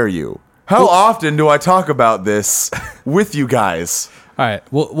 How dare you? How often do I talk about this with you guys? All right,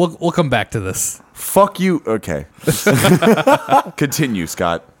 we'll come back to this. Fuck you. Okay. Continue,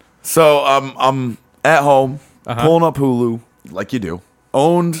 Scott. So I'm at home, pulling up Hulu, Like you do.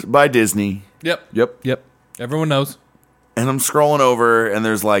 owned by Disney, Yep. Yep. Yep. Everyone knows. and I'm scrolling over, and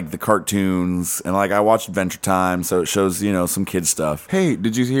there's like the cartoons, and like I watched Adventure Time, so it shows some kid stuff. Hey,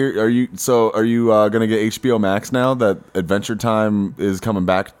 did you hear? Are you gonna get HBO Max now that Adventure Time is coming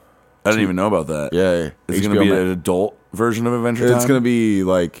back? I didn't even know about that. Yeah, Is it HBO going to be Max. an adult version of Adventure Time? It's gonna be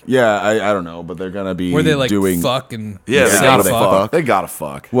like, yeah, I don't know, but they're gonna be Where they like doing. fuck and Yeah, they say gotta fuck. fuck. They gotta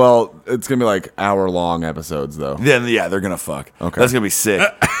fuck. Well, it's gonna be like hour-long episodes though. Then yeah, they're gonna fuck. Okay. That's gonna be sick.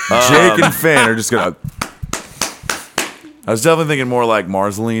 Jake and Finn are just gonna. I was definitely thinking more like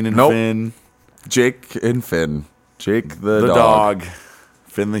Marceline and Nope. Finn, Jake and Finn. Jake the the dog. dog,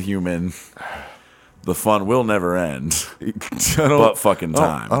 Finn the human. The fun will never end, I don't, but fucking I don't-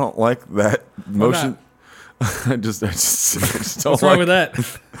 time. I don't like that motion. I just don't What's like wrong with that?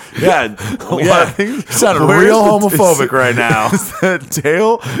 Yeah, yeah. You sounded Where's real the- homophobic right now. Is that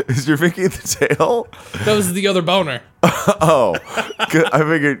tail? Is your Vicky the tail? That was the other boner. Oh, I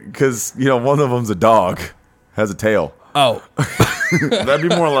figured because one of them's a dog, has a tail. Oh, That'd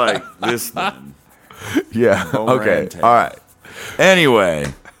be more like this. Then. Yeah. Over Okay. and tail. All right. Anyway,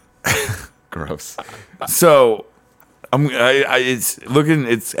 Gross. so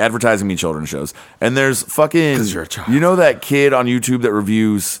It's advertising me children's shows, and there's fucking. 'Cause you're a child. You know that kid on YouTube that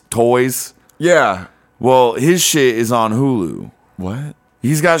reviews toys? Yeah. Well, his shit is on Hulu. What?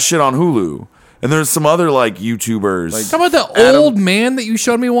 He's got shit on Hulu, and there's some other like YouTubers. Talk about the old man that you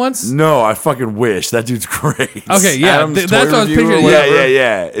showed me once. No, I fucking wish that dude's great. Okay, yeah, Adam's that's Toy what I was Review or picturing. whatever.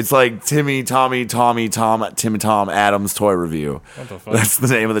 Yeah. It's like Tim, Tom Adams Toy Review. What the fuck? That's the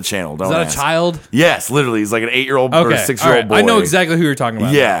name of the channel. Don't Is that ask. a child? Yes, literally. He's like an 8-year-old or Okay, 6-year-old all right. boy. I know exactly who you're talking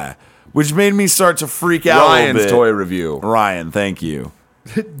about. Yeah, which made me start to freak out a Ryan's little bit. Toy Review. Ryan, thank you.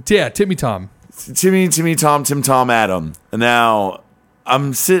 Yeah, Timmy Tom. Tim, Tom, Adam. And now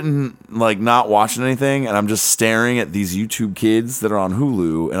I'm sitting like not watching anything, and I'm just staring at these YouTube kids that are on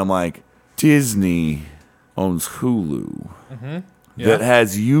Hulu, and I'm like, Disney owns Hulu that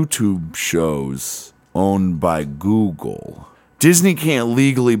has YouTube shows owned by Google. Disney can't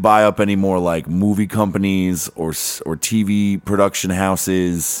legally buy up any more like movie companies or TV production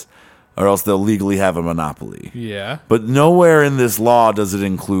houses, or else they'll legally have a monopoly. Yeah. But nowhere in this law does it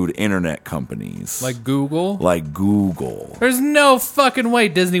include internet companies. Like Google? Like Google. There's no fucking way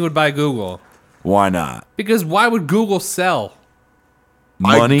Disney would buy Google. Why not? Because why would Google sell?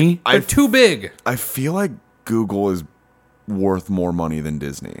 Money? They're too big. I feel like Google is worth more money than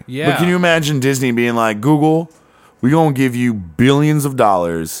Disney. Yeah. But can you imagine Disney being like, Google, we're going to give you billions of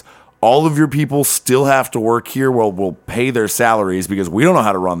dollars. All of your people still have to work here. Well, we'll pay their salaries because we don't know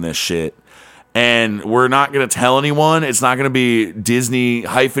how to run this shit. And we're not going to tell anyone. It's not going to be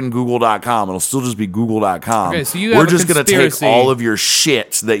Disney-Google.com. It'll still just be Google.com. Okay, so you we're have a just going to take conspiracy. all of your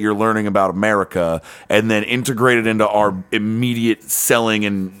shit that you're learning about America and then integrate it into our immediate selling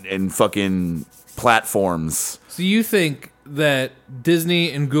and fucking platforms. So you think that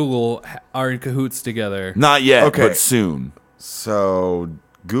Disney and Google are in cahoots together? Not yet, Okay. but soon. So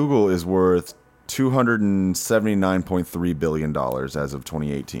Google is worth $279.3 billion as of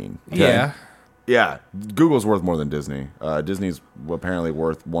 2018. Yeah. Yeah, Google's worth more than Disney. Disney's apparently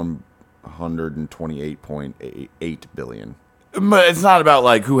worth $128.8 billion. But it's not about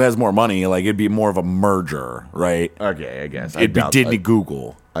like who has more money. Like it'd be more of a merger, right? Okay, I guess. It'd be Disney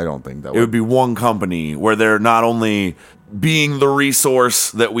Google. I don't think that It would would be one company where they're not only being the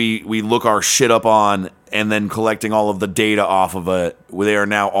resource that we look our shit up on and then collecting all of the data off of it. They are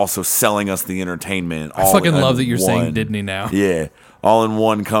now also selling us the entertainment. I fucking love that you're saying Disney now. Yeah, all in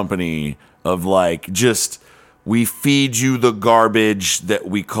one company of like just we feed you the garbage that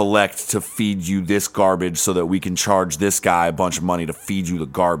we collect to feed you this garbage so that we can charge this guy a bunch of money to feed you the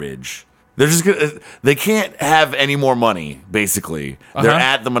garbage. They're just gonna, they can't have any more money, basically. They're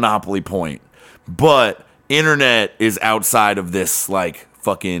at the monopoly point. But internet is outside of this like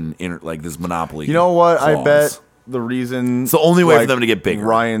fucking like this monopoly. You know what? I clause. bet the reason It's the only way for them to get bigger.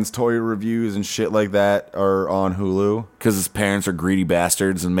 Ryan's Toy Reviews and shit like that are on Hulu. Because his parents are greedy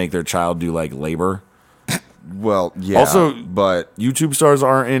bastards and make their child do like labor. Well, yeah. Also- but YouTube stars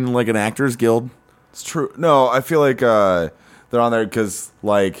aren't in like an actors guild. it's true. No, I feel like they're on there because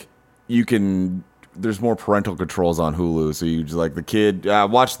like you can. There's more parental controls on Hulu, so you just like the kid.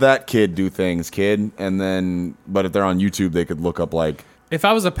 Watch that kid do things, kid, and then. But if they're on YouTube, they could look up like If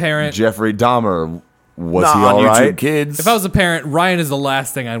I was a parent, Jeffrey Dahmer. Was Not he on all YouTube right? Kids. if I was a parent, Ryan is the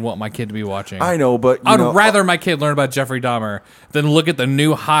last thing I'd want my kid to be watching. I know, but you I'd know, rather my kid learn about Jeffrey Dahmer than look at the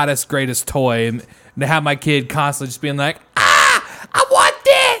new hottest, greatest toy and to have my kid constantly just being like, I want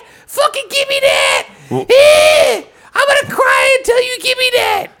that! Fucking give me that! I'm gonna cry until you give me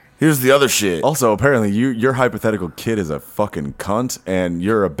that! Here's the other shit. Also, apparently, your hypothetical kid is a fucking cunt, and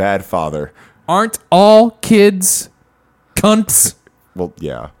you're a bad father. Aren't all kids cunts? Well,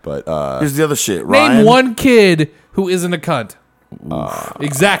 yeah, but Here's the other shit. Ryan, Name one kid who isn't a cunt.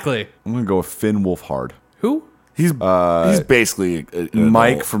 Exactly. I'm gonna go with Finn Wolfhard. Who? He's basically an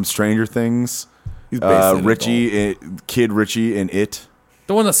Mike adult. from Stranger Things. He's basically an Richie, Kid Richie in It.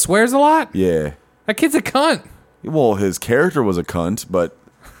 The one that swears a lot? Yeah. That kid's a cunt. Well, his character was a cunt, but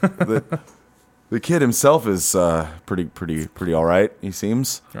the kid himself is pretty all right. He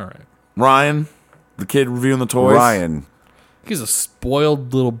seems. All right. Ryan, the kid reviewing the toys. Ryan. He's a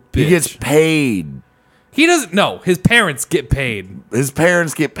spoiled little bitch. He gets paid. He doesn't. No, his parents get paid. His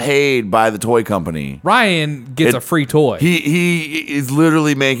parents get paid by the toy company. Ryan gets It- a free toy. He is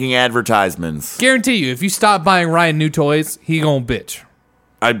literally making advertisements. Guarantee you, if you stop buying Ryan new toys, he gonna bitch.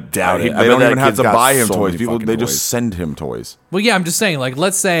 I doubt it. They don't even have to buy him toys. People, they toys. just send him toys. Well, yeah, I'm just saying. Like,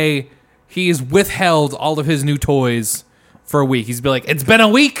 let's say he's withheld all of his new toys for a week. He's be like, "It's been a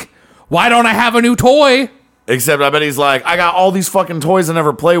week. Why don't I have a new toy?" Except I bet he's like, I got all these fucking toys I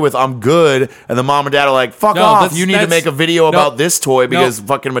never play with. I'm good. And the mom and dad are like, fuck No, off. that's- You need to that's- make a video no, about this toy because no.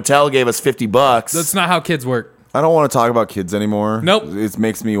 fucking Mattel gave us $50. That's not how kids work. I don't want to talk about kids anymore. Nope. It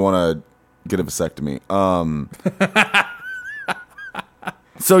makes me want to get a vasectomy.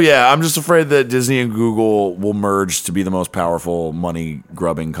 So yeah, I'm just afraid that Disney and Google will merge to be the most powerful money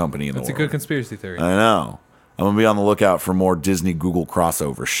grubbing company in the That's a world. good conspiracy theory. I know. I'm gonna be on the lookout for more Disney Google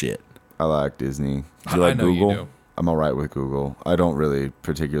crossover shit. I like Disney. Do you like I know Google? you do. I'm all right with Google. I don't really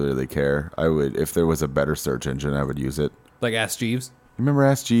particularly care. I would, if there was a better search engine, I would use it. Like Ask Jeeves. Remember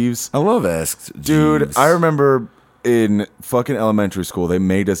Ask Jeeves? I love Ask Dude, Jeeves. I remember in fucking elementary school, they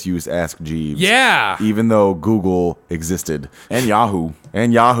made us use Ask Jeeves. Yeah. Even though Google existed. and Yahoo.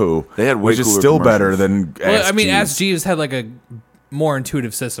 And Yahoo. They had way which is cooler still better commercials. than Well, Ask I mean, Jeeves. Ask Jeeves had like a more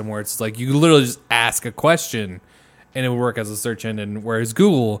intuitive system where it's like you literally just ask a question and it would work as a search engine, whereas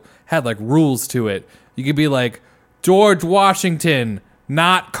Google had like rules to it. You could be like, George Washington,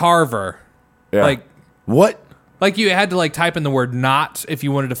 not Carver. Yeah. What? Like you had to like type in the word not if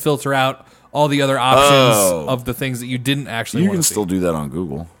you wanted to filter out all the other options of the things that you didn't actually You want can to see. still do that on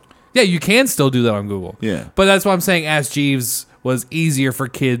Google. Yeah, you can still do that on Google. Yeah. But that's why I'm saying Ask Jeeves was easier for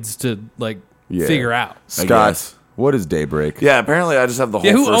kids to like Yeah. figure out. I Scott, guess. what is Daybreak? Yeah, apparently I just have the whole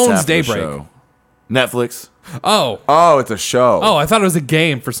Yeah, who first owns half of the Daybreak? show. Netflix. Oh. Oh, it's a show. Oh, I thought it was a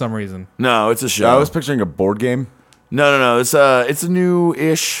game for some reason. No, it's a show. I was picturing a board game. No. It's a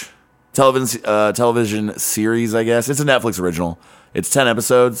new-ish television series, I guess. It's a Netflix original. It's 10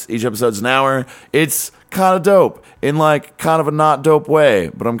 episodes. Each episode's an hour. It's kind of dope in like kind of a not dope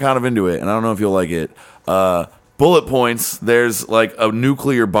way, but I'm kind of into it, and I don't know if you'll like it. Bullet points. There's like a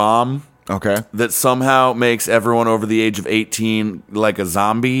nuclear bomb Okay. that somehow makes everyone over the age of 18 like a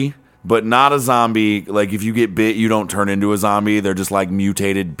zombie, but not a zombie. Like if you get bit, you don't turn into a zombie. They're just like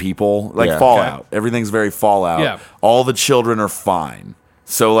mutated people, like Yeah. Fallout. Everything's very Fallout. Yeah. All the children are fine.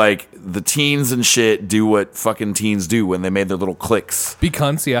 So like the teens and shit do what fucking teens do when they made their little cliques. Be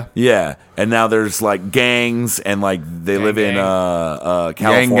cunts, yeah. Yeah, and now there's like gangs, and like they live in Yang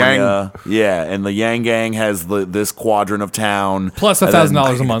California. Yeah, and the Yang Gang has this quadrant of town Plus And then-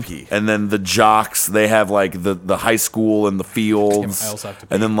 $1,000 a month. and then the jocks, they have like the high school and the fields. Damn, I also have to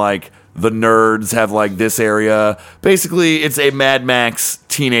pee. And then like the nerds have like this area. Basically, it's a Mad Max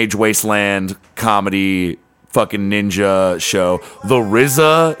teenage wasteland comedy fucking ninja show. The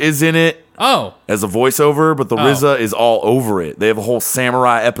RZA is in it Oh. as a voiceover, but the RZA is all over it. They have a whole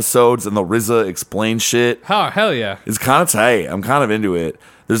samurai episodes and the RZA explains shit. Hell yeah. It's kind of tight. I'm kind of into it.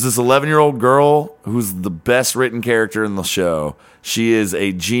 There's this 11-year-old girl who's the best written character in the show. She is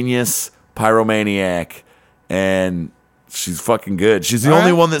a genius pyromaniac, and she's fucking good. She's the All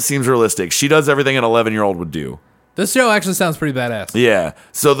only right. one that seems realistic. She does everything an 11-year-old would do. This show actually sounds pretty badass. Yeah.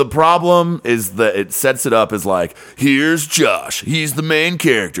 So the problem is that it sets it up as like, here's Josh. He's the main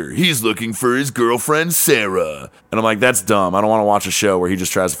character. He's looking for his girlfriend, Sarah. And I'm like, that's dumb. I don't want to watch a show where he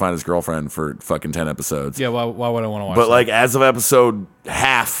just tries to find his girlfriend for fucking 10 episodes. Yeah, why would I want to watch But that? like as of episode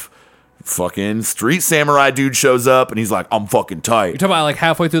half, fucking street samurai dude shows up and he's like, I'm fucking tight. You're talking about like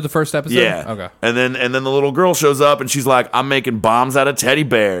halfway through the first episode? Yeah. Okay. And then the little girl shows up and she's like, I'm making bombs out of teddy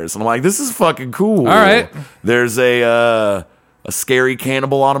bears. And I'm like, this is fucking cool. All right. There's a scary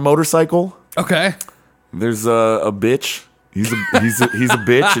cannibal on a motorcycle. Okay. There's a bitch. He's a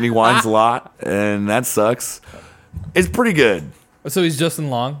bitch and he whines a lot and that sucks. It's pretty good. So he's Justin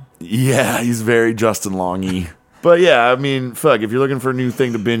Long? Yeah, he's very Justin Long-y. But yeah, I mean, fuck, if you're looking for a new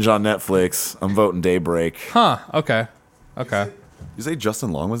thing to binge on Netflix, I'm voting Daybreak. Huh. Okay. You say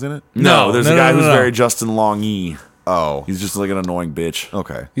Justin Long was in it? No, there's no, a guy no, who's no. very Justin Long-y. Oh. He's just like an annoying bitch.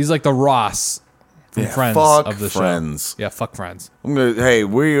 Okay. He's like the Ross from Friends fuck of the Friends. show. Yeah, fuck Friends. I'm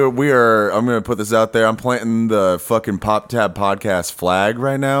gonna put this out there. I'm planting the fucking Pop Tab podcast flag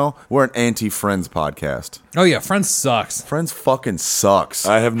right now. We're an anti-Friends podcast. Oh yeah, Friends sucks. Friends fucking sucks.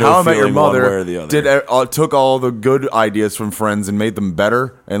 I have no How I Met Your feeling one Mother way or the other. took all the good ideas from Friends and made them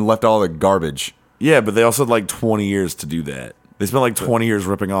better and left all the garbage. Yeah, but they also had like 20 years to do that. They spent like 20 years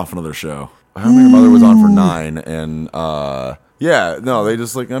ripping off another show. How I Met Your Mother was on for 9 and yeah, no, they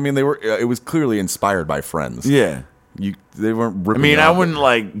just like, I mean, they were, it was clearly inspired by Friends. Yeah. They weren't I ripping mean, it I off. wouldn't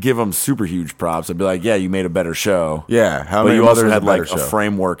like give them super huge props. I'd be like, yeah, you made a better show. Yeah, How I But Met you Your also Mother is had a better like a show.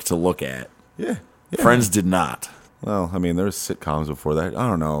 framework to look at. Yeah. Friends did not. Well, I mean, there was sitcoms before that. I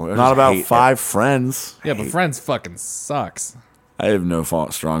don't know. I Not just about hate 5 friends. Yeah, but Friends fucking sucks. I have no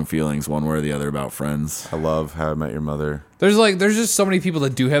strong feelings one way or the other about Friends. I love How I Met Your Mother. There's just so many people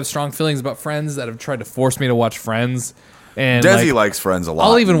that do have strong feelings about Friends that have tried to force me to watch Friends. And Desi like, likes Friends a lot.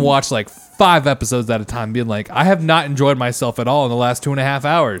 I'll even watch like 5 episodes at a time, being like, I have not enjoyed myself at all in the last 2.5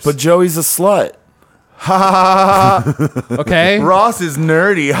 hours. But Joey's a slut. Okay. Ross is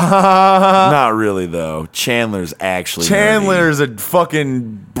nerdy. Ha ha ha. Not really though. Chandler's actually Chandler's a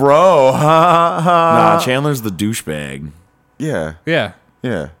fucking bro. Ha ha nerdy. ha. Nah, Chandler's the douchebag. Yeah. Yeah.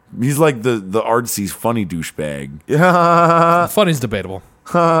 Yeah. He's like the artsy funny douchebag. Yeah. Funny's debatable.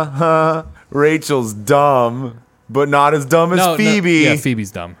 Rachel's dumb, but not as dumb as Phoebe. Yeah,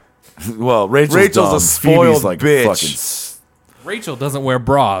 Phoebe's dumb. Well, Rachel's dumb. a spoiled Phoebe's bitch. fucking Rachel doesn't wear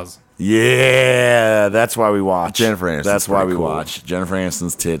bras. yeah, that's why we watch Jennifer Aniston's That's why pretty we cool. watch Jennifer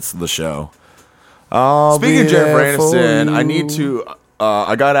Aniston's tits, the show. Speaking of Jennifer Aniston, I you. need to.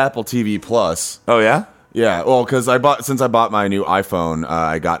 I got Apple TV Plus. Oh yeah. Yeah, well, because I bought my new iPhone,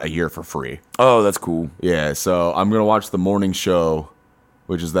 I got a year for free. Oh, that's cool. Yeah, so I'm gonna watch the morning show,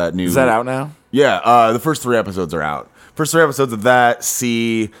 which is that new. Is that out now? Yeah, the first 3 episodes are out. First 3 episodes of that.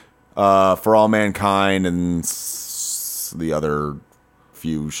 See, For All Mankind, and the other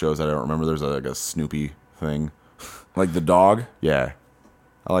few shows that I don't remember. There's like a Snoopy thing. Like the dog? Yeah,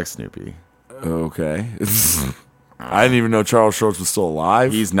 I like Snoopy. Okay. I didn't even know Charles Schultz was still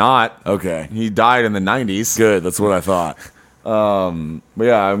alive. He's not. Okay. He died in the 90s. Good. That's what I thought. But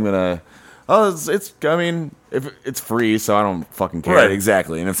yeah, I'm gonna. Oh, it's. I mean, if it's free, so I don't fucking care. Right,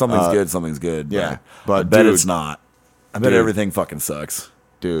 exactly. And if something's good, something's good. yeah, but but I bet dude- it's not. I bet dude. everything fucking sucks.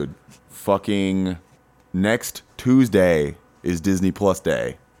 Dude, fucking next Tuesday is Disney Plus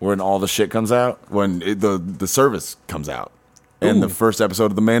Day When all the shit comes out. when the service comes out. And the first episode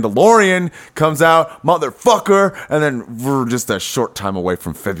of The Mandalorian comes out, motherfucker. And then we're just a short time away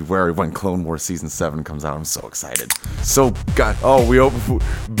from February when Clone Wars Season 7 comes out. I'm so excited. So, God. Oh, we open.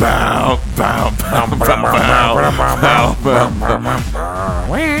 Bow, bow, bow, bow, bow, bow, bow, bow.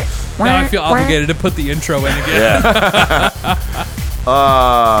 Now I feel obligated to put the intro in again.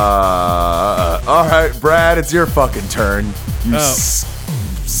 All right, Brad, it's your fucking turn. You Oh.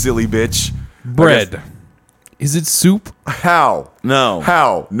 silly bitch. Bread. Is it soup? How? No.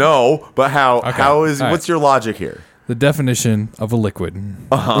 How? No, but how? Okay. How is? All right. What's your logic here? The definition of a liquid.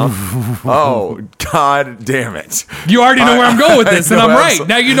 Oh, God damn it! You already know where I'm going with this, and know, I'm I'm right. so-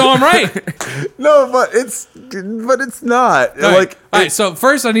 Now you know I'm right. No, but it's not. All Like, right, so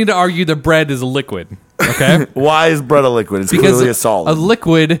first I need to argue that bread is a liquid. Okay? Why is bread a liquid? It's Because clearly a solid. a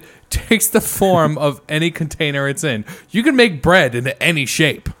liquid takes the form of any container it's in. You can make bread into any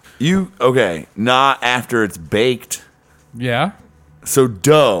shape. Okay, not after it's baked. Yeah? So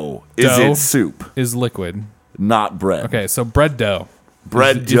dough, is Dough. it soup, Is liquid. not bread? Okay, so bread dough.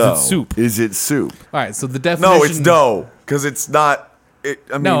 Bread is dough. it soup? Is it soup? All right, so the definition. no, it's dough because it's not. I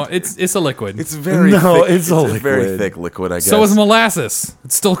mean, No, it's a liquid. it's very. No, thick, it's a very liquid. thick liquid. I guess. so is molasses.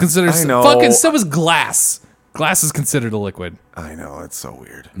 It's still considered. I know. Fucking so is glass. Glass is considered a liquid. I know it's so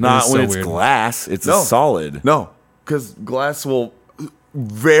weird. Not is when so it's weird. glass. It's No. a solid. No, because glass will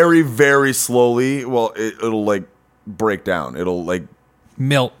very, very slowly. Well, it'll like break down. It'll like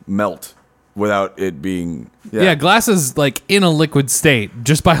Melt. melt without it being. Yeah. glass is like in a liquid state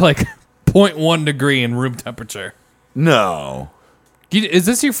just by like 0.1 degree in room temperature. No. Is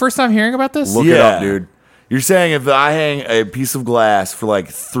this your first time hearing about this? Look Yeah. it up, dude. You're saying if I hang a piece of glass for like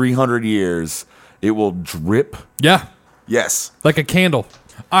 300 years, it will drip? Yeah, Yes. like a candle.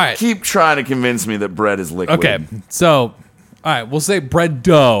 All right. Keep trying to convince me that bread is liquid. Okay. So, all right, we'll say bread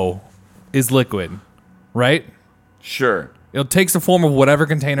dough is liquid, right? Sure. It takes the form of whatever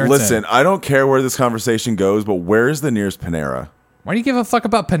container it's Listen, in. I don't care where this conversation goes, but where is the nearest Panera? Why do you give a fuck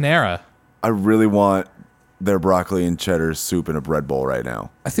about Panera? I really want their broccoli and cheddar soup in a bread bowl right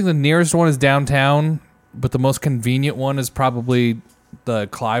now. I think the nearest one is downtown, but the most convenient one is probably the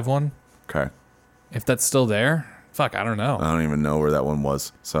Clive one. Okay. If that's still there. Fuck, I don't know. I don't even know where that one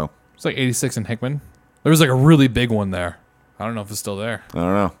was. So, It's like 86 in Hickman. There was like a really big one there. I don't know if it's still there. I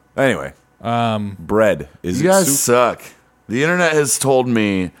don't know. Anyway. Bread. Is You it guys soup? suck. The internet has told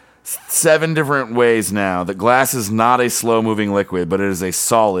me 7 different ways now that glass is not a slow-moving liquid, but it is a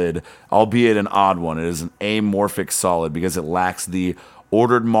solid, albeit an odd one. It is an amorphic solid because it lacks the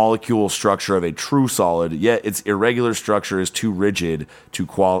ordered molecule structure of a true solid, yet its irregular structure is too rigid to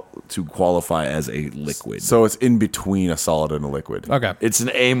qualify as a liquid. So it's in between a solid and a liquid. Okay. It's an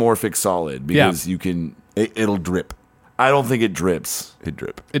amorphic solid because you can... It'll drip. I don't think it drips. It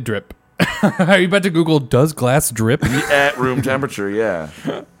drip. It drip. Are you about to Google, does glass drip? At room temperature, yeah.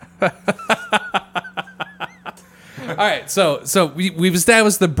 All right, so we've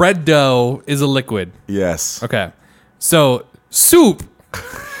established the bread dough is a liquid. Yes. Okay. So soup,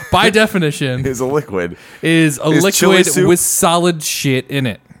 by definition, It's a liquid. is a Is chili liquid soup- with solid shit in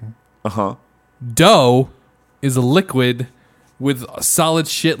it. Uh-huh. Dough is a liquid with solid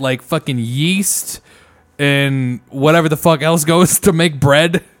shit like fucking yeast and whatever the fuck else goes to make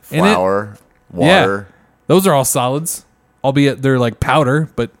bread in it. Flour, water. Yeah. Those are all solids, albeit they're like powder,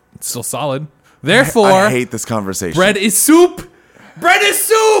 but it's still solid. Therefore, I hate this conversation. bread is soup. Bread is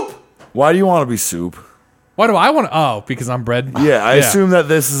soup. Why do you want to be soup? Why do I want to? Oh, because I'm bread. Yeah, I assume that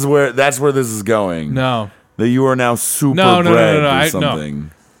that's where this is going. No. That you are now super No, bread or no.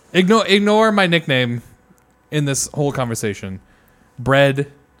 something. Ignore my nickname in this whole conversation. Bread.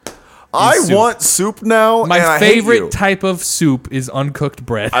 I soup. want soup now. My and I hate you. favorite type of soup is uncooked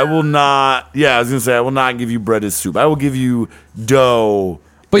bread. I will not. Yeah, I was gonna say I will not give you bread as soup. I will give you dough.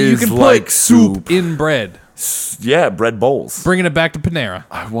 But you is can put like soup in bread. Yeah, bread bowls. Bringing it back to Panera.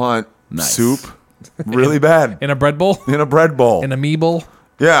 I want Nice. soup really bad In a bread bowl? in a bread bowl. In a me bowl?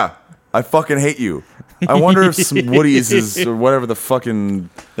 Yeah, I fucking hate you. I wonder if some Woody's is or whatever the fucking.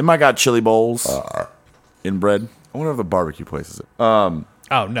 They might got chili bowls in bread. I wonder if the barbecue place is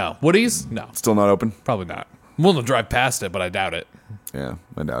Oh, no. Woody's? No. still not open. Probably not. I'm willing to drive past it, but I doubt it. Yeah,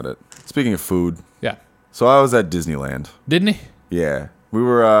 I doubt it. Speaking of food, Yeah. so I was at Disneyland. Didn't he? Yeah, we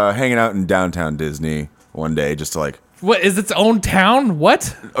were hanging out in downtown Disney one day just to like. What, is its own town?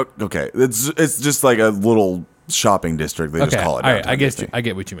 What? Okay, it's just like a little shopping district. They just Okay. call it. All right. Downtown I guess Disney. I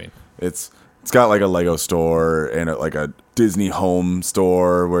get what you mean. It's got like a Lego store and like a Disney home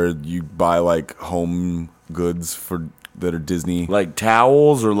store where you buy like home goods for that are Disney. Like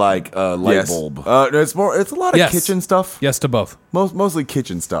towels or like a light Yes. bulb. No, it's a lot of Yes. kitchen stuff. Yes to both. Mostly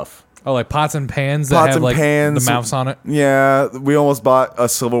kitchen stuff. Oh, like pots and pans that Pots have and like pans. the mouse on it? Yeah, we almost bought a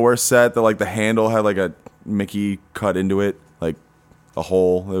silverware set that like the handle had like a Mickey cut into it, like a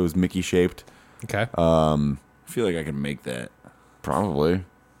hole that was Mickey shaped. Okay. I feel like I can make that. Probably.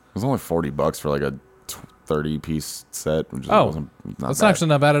 It was only $40 for like a 30-piece set. Which Oh, wasn't not that's bad. actually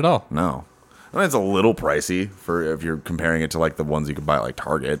not bad at all. No. I mean, it's a little pricey for if you're comparing it to like the ones you could buy at like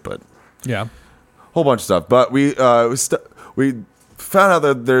Target, but Yeah. whole bunch of stuff. But we found out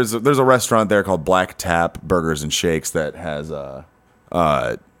that there's a restaurant there called Black Tap Burgers and Shakes that has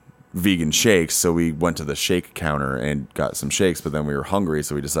vegan shakes. So we went to the shake counter and got some shakes. But then we were hungry,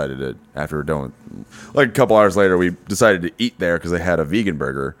 so we decided to after we're done with, like a couple hours later, we decided to eat there because they had a vegan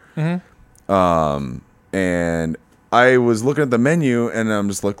burger. And I was looking at the menu and I'm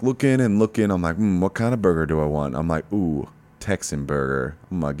just like looking. I'm like, what kind of burger do I want? I'm like, ooh, Texan burger.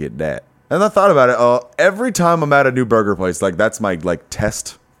 I'm gonna get that. And I thought about it. Every time I'm at a new burger place, like that's my like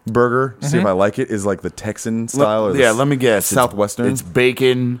test burger. See if I like it. Is like the Texan style. Or Let me guess. Southwestern. It's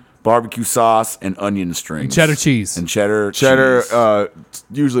bacon, barbecue sauce, and onion strings. Cheddar cheese. And cheddar. cheddar. cheese.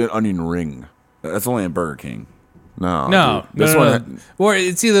 Usually an onion ring. That's only in Burger King. No, No, dude. This no, no, one. no. Or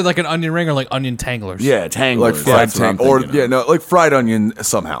it's either like an onion ring or like onion tanglers. Yeah, tanglers. Like fried That's what I'm tang, or thinking of. like fried onion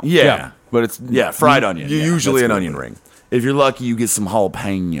somehow. Yeah. Yeah. but it's Fried onion. Yeah, Usually that's an good. onion ring. If you're lucky, you get some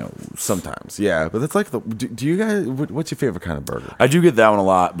jalapenos. Sometimes, yeah. But that's like the. Do you guys? What's your favorite kind of burger? I do get that one a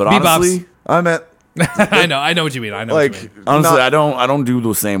lot, but Bebop's. honestly, I'm at I know what you mean. I know what you like mean. honestly, not- I don't do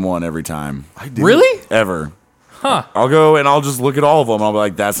the same one every time. I do. Really? Ever. Huh. I'll go and I'll just look at all of them. I'll be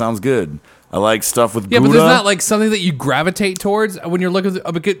like, that sounds good. I like stuff with Yeah, Gouda. but there's not like something that you gravitate towards when you're looking.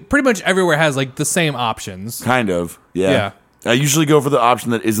 Because pretty much everywhere has like the same options. Kind of. Yeah. Yeah. I usually go for the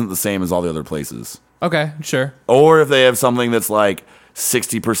option that isn't the same as all the other places. Okay, sure. Or if they have something that's like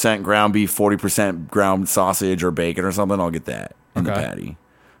 60% ground beef, 40% ground sausage or bacon or something, I'll get that in the Okay. patty.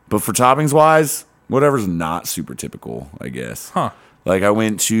 But for toppings wise, whatever's not super typical, I guess. Huh. Like I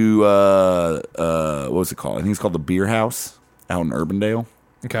went to what was it called? I think it's called the Beer House out in Urbandale.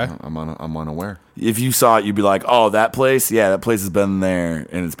 Okay. I'm unaware. If you saw it, you'd be like, "Oh, that place? Yeah, that place has been there,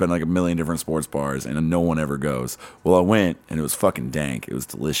 and it's been like a million different sports bars, and no one ever goes." Well, I went, and it was fucking dank. It was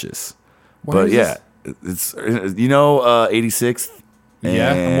delicious. Where but is yeah, it's 86th.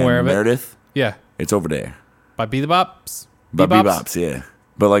 Yeah, I'm and aware of it. Meredith. Yeah. It's over there. By Bebops? By Bebop's, yeah.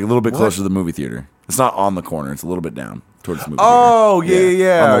 But like a little bit closer to the movie theater. It's not on the corner. It's a little bit down towards the movie Oh theater.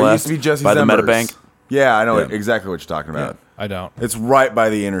 yeah. On the It left, used to be Jesse's by the Embers. Metabank. Yeah, I know Yeah. exactly what you're talking about. I don't. It's right by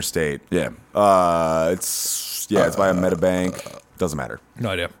the interstate. Yeah. It's by a Metabank. Doesn't matter. No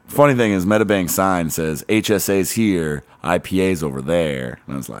idea. Funny thing is, Metabank sign says HSA's here, IPA's over there.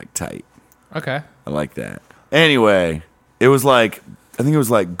 And I was like, tight. Okay. I like that. Anyway, it was like, I think it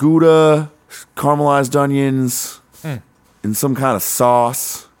was like Gouda, caramelized onions, and some kind of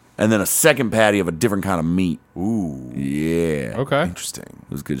sauce, and then a second patty of a different kind of meat. Ooh, Yeah. Okay. interesting.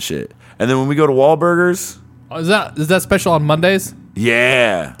 It was good shit. And then when we go to Wahlburgers, Oh, is that special on Mondays?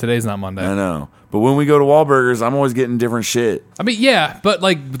 yeah. Today's not Monday. I know. But when we go to Wahlburgers, I'm always getting different shit. I mean, yeah, but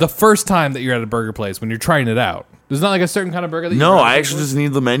like the first time that you're at a burger place when you're trying it out, there's not like a certain kind of burger that No, you I actually just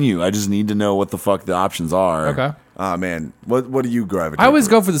need the menu. I just need to know what the fuck the options are. Okay. Ah man, what do you gravitate? I always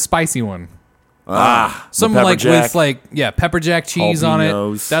towards? go for the spicy one. Some pepper like jack. with like pepper jack cheese on it.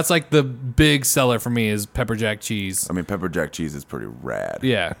 Jalapenos. That's like the big seller for me is pepper jack cheese. I mean, pepper jack cheese is pretty rad.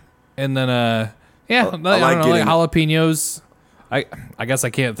 Yeah, and then I don't know, like like getting- jalapenos. I guess I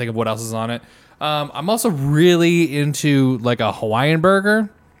can't think of what else is on it. I'm also really into like a Hawaiian burger,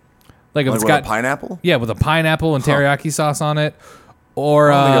 like if Like it's with got a pineapple? with a pineapple and teriyaki sauce on it,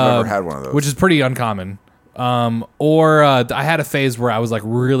 or I don't think I've ever had one of those. which is pretty uncommon. Or I had a phase where I was like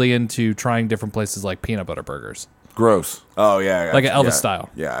really into trying different places like peanut butter burgers, Gross. Oh, yeah. like an Elvis yeah. style.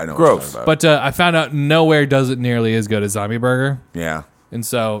 Yeah, I know Gross. what you're talking about. But I found out nowhere does it nearly as good as Zombie Burger. Yeah. And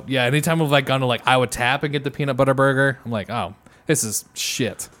so, anytime I've like gone to like Iowa Tap and get the peanut butter burger, I'm like, oh, this is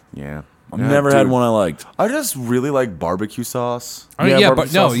shit. Yeah. I've never had one I liked. I just really like barbecue sauce. I mean, Yeah, but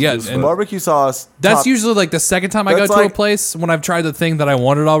barbecue no, sauce yeah, is and Barbecue sauce. that's top- usually like the second time I go That's to a like- place when I've tried the thing that I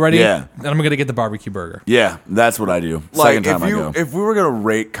wanted already. Yeah. and I'm gonna get the barbecue burger. Yeah, that's what I do. like Second time if you I go. if we were gonna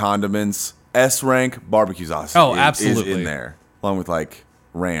rate condiments, S rank barbecue sauce. Oh, is absolutely. in there, along with like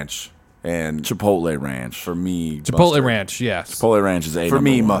ranch and Chipotle ranch. for me Chipotle mustard. ranch, yes. Chipotle ranch is For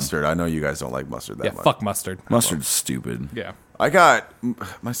me, #1. mustard. I know you guys don't like mustard that Yeah, much. fuck mustard. Mustard's stupid. Yeah.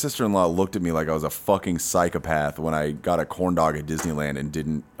 My sister-in-law looked at me like I was a fucking psychopath when I got a corn dog at Disneyland and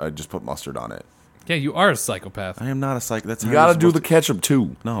didn't. I just put mustard on it. Yeah, you are a psychopath. I am not a psych. That's You how got to you're do the supposed ketchup too.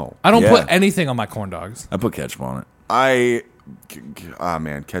 to- No, I don't Yeah. put anything on my corn dogs. I put ketchup on it.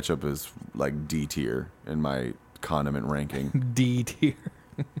 man, ketchup is like D tier in my condiment ranking. D tier.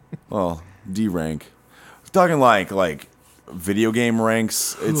 Well, D rank. Talking like video game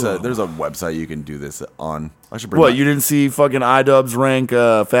ranks. There's a website you can do this on. I should bring. What, you didn't see fucking iDubbbz rank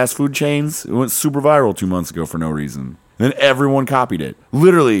fast food chains? It went super viral 2 months ago for no reason. And then everyone copied it.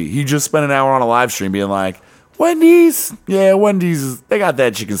 Literally, he just spent an hour on a live stream being like, Wendy's? Yeah, Wendy's, they got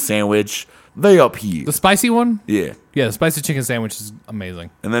that chicken sandwich. They up here. The spicy one? Yeah. Yeah, the spicy chicken sandwich is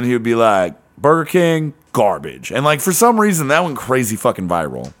amazing. And then he would be like, Burger King, garbage. And like, for some reason, that went crazy fucking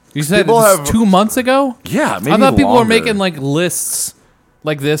viral. You said People this have- 2 months ago? Yeah, maybe I thought people were longer. making like lists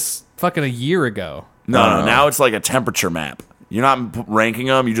like this fucking a year ago. No, now it's like a temperature map. You're not ranking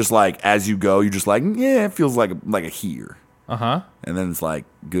them. You just like, as you go, you're just like, yeah, it feels like a here. Uh-huh. And then it's like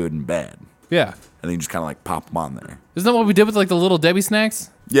good and bad. Yeah. And then you just kind of like pop them on there. Isn't that what we did with like the little Debbie snacks?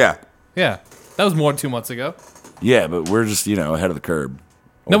 Yeah. Yeah. That was more than 2 months ago. Yeah, but we're just, ahead of the curb.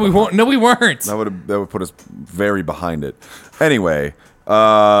 No, we weren't. No, we weren't. That would put us very behind it. Anyway,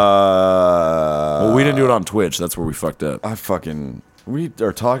 Well, we didn't do it on Twitch. That's where we fucked up. we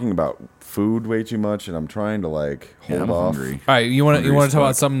are talking about food way too much, and I'm trying to like hold Yeah, I'm off. hungry. All right, you want Hungry to as talk about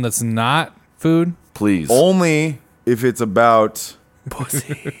fuck. something that's not food? Please. Only if it's about.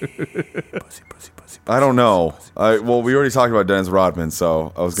 I don't know. Well, we already talked about Dennis Rodman,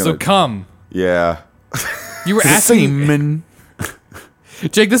 so I was gonna. So come. Yeah. You were asking Semen.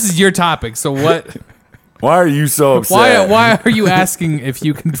 Jake. This is your topic. So what? Why are you so upset? Why are you asking if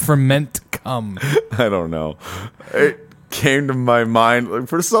you can ferment cum? I don't know. It came to my mind like,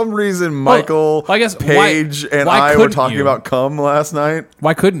 for some reason. Michael, I guess Paige, and why I were couldn't talking you? about cum last night.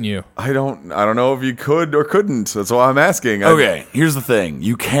 Why couldn't you? I don't know if you could or couldn't. That's why I'm asking. Okay, here's the thing.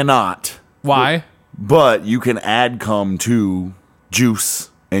 You cannot, Why? but you can add cum to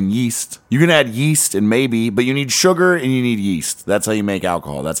juice and yeast. You can add yeast and maybe, but you need sugar and you need yeast. That's how you make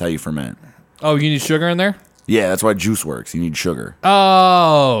alcohol. That's how you ferment. Oh, you need sugar in there? Yeah, that's why juice works. You need sugar.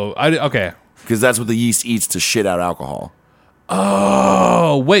 Oh, okay. Because that's what the yeast eats to shit out alcohol.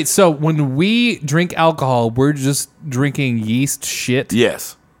 Oh, wait. So when we drink alcohol, we're just drinking yeast shit?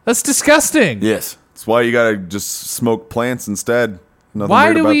 Yes. That's disgusting. Yes. That's why you gotta just smoke plants instead. Nothing Why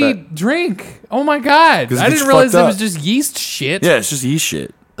weird do about we that. drink? Oh my god. 'Cause it I gets didn't realize fucked it was up. just yeast shit. Yeah, it's just yeast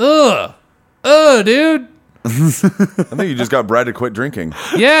shit. Ugh, dude. I think you just got Brad to quit drinking.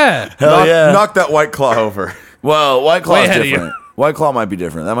 Yeah. Hell yeah. Knock that White Claw over. Well, White Claw Way is ahead of you. different. White Claw might be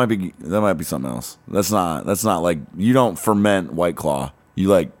different. That might be something else. That's not like you don't ferment White Claw. You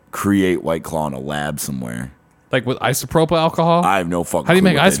like create White Claw in a lab somewhere. Like with isopropyl alcohol? I have no fucking How do you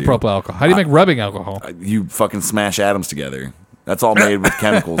clue make what they do. isopropyl alcohol? How do you make rubbing alcohol? You fucking smash atoms together. That's all made with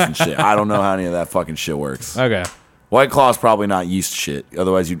chemicals and shit. I don't know how any of that fucking shit works. Okay. White Claw is probably not yeast shit.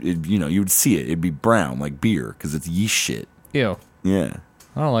 Otherwise, you would see it. It'd be brown like beer because it's yeast shit. Ew. Yeah,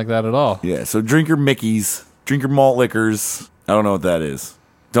 I don't like that at all. yeah. So drink your Mickeys, drink your malt liquors. I don't know what that is.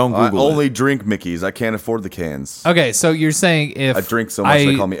 Don't I Google only it. drink Mickey's. I can't afford the cans. Okay, so you're saying if I drink so much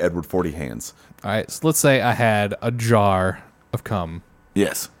they call me Edward 40 Hands. All right, so let's say I had a jar of cum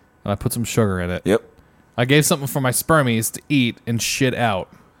Yes. and I put some sugar in it. Yep. I gave something for my spermies to eat and shit out.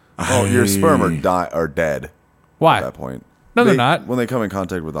 Oh, your sperm are dead at Why? that point. No, they're not. When they come in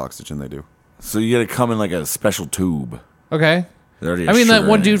contact with oxygen, they do. So you got to come in like a special tube. Okay. They're I mean, that sugar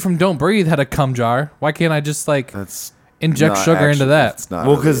one in it. dude from Don't Breathe had a cum jar. Why can't I just like That's inject not sugar into actually- that? It's not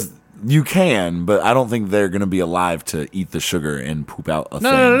Well, really- because you can, but I don't think they're gonna be alive to eat the sugar and poop out a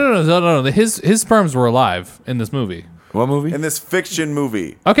No, thing. no. His sperms were alive in this movie. What movie? in this fiction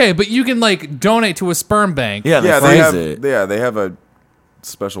movie. Okay, but you can like donate to a sperm bank. Yeah, they Yeah, freeze they have. it. Yeah, they have a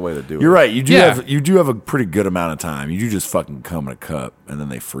special way to do it. You're right. You do Yeah. have a pretty good amount of time. You do just fucking come in a cup and then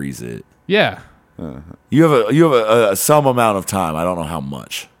they freeze it. Yeah. You have a some amount of time. I don't know how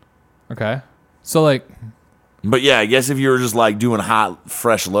much. Okay. So like, But yeah, I guess if you were just like doing hot,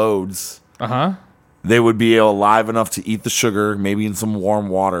 fresh loads, uh-huh. they would be alive enough to eat the sugar, maybe in some warm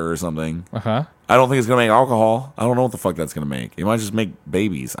water or something. Uh-huh. I don't think it's gonna make alcohol. I don't know what the fuck that's gonna make. It might just make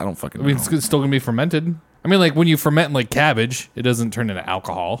babies. I don't fucking I mean, know. it's still gonna be fermented. I mean, like when you ferment like cabbage, it doesn't turn into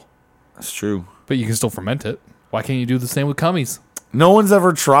alcohol, That's true. but you can still ferment it. Why can't you do the same with cummies? No one's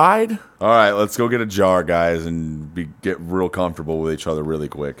ever tried. All right, let's go get a jar, guys, and get real comfortable with each other really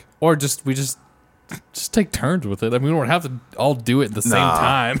quick. Or we just take turns with it. I mean, we don't have to all do it at the same Nah.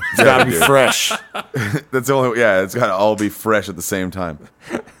 time. It's gotta be fresh. That's the only. Yeah, it's got to all be fresh at the same time.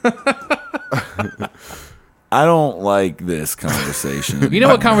 I don't like this conversation. You know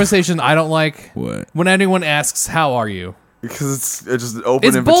what conversation I don't like? What? When anyone asks, "How are you?" Because it's just an open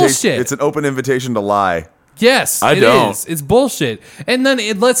It's invitation. bullshit. It's an open invitation to lie. Yes, I it don't. is. It's bullshit. And then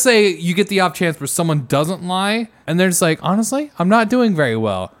let's say you get the off chance where someone doesn't lie, and they're just like, "Honestly, I'm not doing very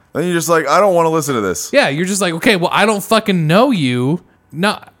well." Then you're just like, I don't want to listen to this. Yeah, you're just like, okay, well, I don't fucking know you.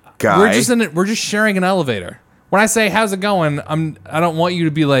 No, Guy. we're just sharing an elevator. When I say how's it going, I don't want you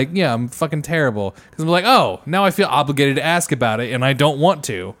to be like, yeah, I'm fucking terrible, because I'm like, oh, now I feel obligated to ask about it, and I don't want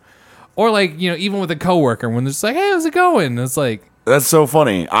to. Or like, even with a coworker, when they're just like, hey, how's it going? It's like, That's so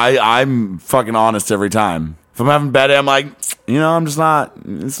funny. I'm fucking honest every time. If I'm having a bad day, I'm like, I'm just not.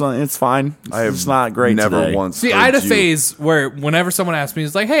 It's fine. It's not great. Never today. once. see, heard I had a you- phase where whenever someone asked me,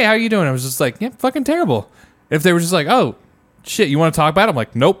 it's like, hey, how you doing? I was just like, yeah, fucking terrible. If they were just like, oh, shit, you want to talk about it? I'm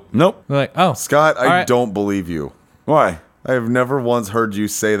like, nope. Nope. They're like, oh, Scott, I all right. don't believe you. Why? I have never once heard you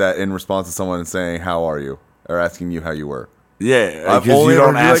say that in response to someone saying, "How are you?" or asking you how you were. Yeah, I've because only you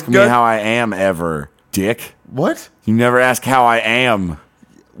don't ever- ask like, me good- how I am ever, dick. What? You never ask how I am.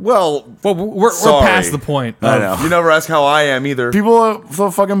 Well, Well, we're Sorry. past the point. I of- know. you never ask how I am either. People at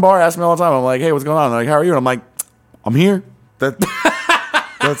the fucking bar ask me all the time. I'm like, hey, what's going on? They're like, how are you? And I'm like, I'm here. That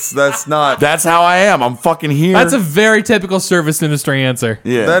that's not. That's how I am. I'm fucking here. That's a very typical service industry answer.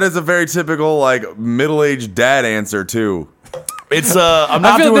 yeah. That is a very typical like middle-aged dad answer too. It's I'm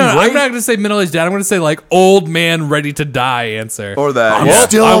not doing I'm great. not going to say middle-aged dad. I'm going to say like old man ready to die answer. Or that. I'm yeah.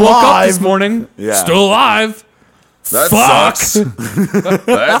 still I woke up alive. this morning. Yeah. Still alive. That Fuck. sucks.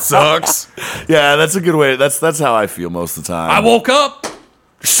 That sucks. Yeah, that's a good way. That's how I feel most of the time. I woke up.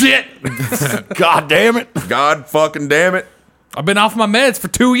 Shit. God damn it. God fucking damn it. I've been off my meds for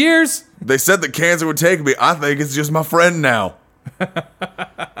 2 years. They said that cancer would take me. I think it's just my friend now.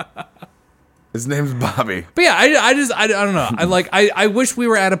 His name's Bobby. But yeah, I don't know. I wish we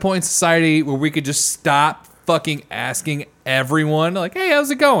were at a point in society where we could just stop fucking asking everyone like, hey, how's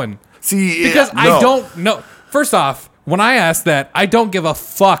it going? See, Because no. I don't know. First off, when I ask that, I don't give a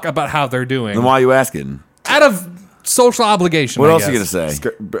fuck about how they're doing. Then why are you asking? Out of social obligation. What I else are you guess. gonna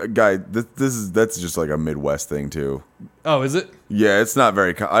say? Guy, that's just like a Midwest thing too. Oh, is it? Yeah, it's not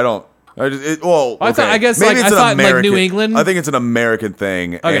very. I guess, like, I thought, like, New England- I think it's an American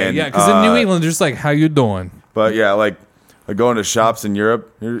thing. Okay, and, yeah, because in New England, they're just like, how you doing? But yeah, like going to shops in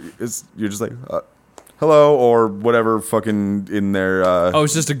Europe, you're just like, hello or whatever, fucking in their. Oh,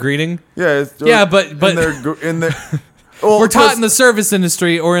 it's just a greeting. Yeah, Yeah, but- in their. Well, We're taught plus- in the service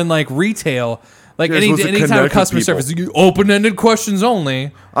industry or in like retail, like You're supposed to any time connect of with customer people. service, open-ended questions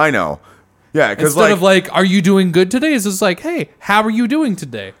only. I know. Yeah, because Instead like, of like, are you doing good today? It's just like, hey, how are you doing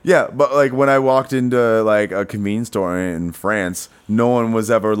today? yeah, but like when I walked into like a convenience store in France, no one was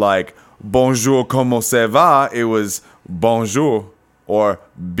ever like bonjour, comment ça va? It was bonjour or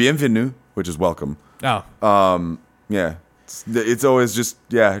bienvenue, which is welcome. Oh, Yeah, it's always just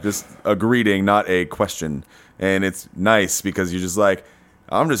a greeting, not a question, and it's nice because you're just like,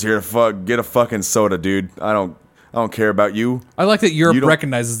 I'm just here to get a fucking soda, dude. I don't care about you, I like that Europe don't-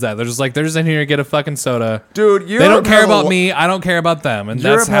 recognizes that. They're just like, they're just in here to get a fucking soda. dude. They don't care about me. I don't care about them, and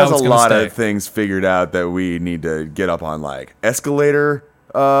Europe that's how has it's a gonna lot stay. of things figured out that we need to get up on, like escalator,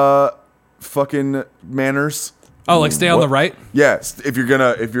 fucking manners. Oh, like stay on What- the right. Yes, if you're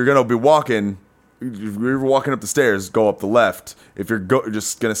gonna be walking, if you're walking up the stairs, go up the left. If you're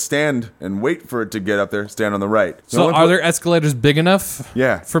just gonna stand and wait for it to get up there, stand on the right. The So only are pla- there escalators big enough?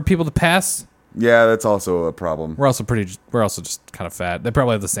 Yeah. for people to pass? Yeah, that's also a problem. We're also just kind of fat. They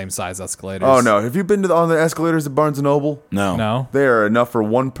probably have the same size escalators. Oh no, have you been on the escalators at Barnes & Noble? No. No. They are enough for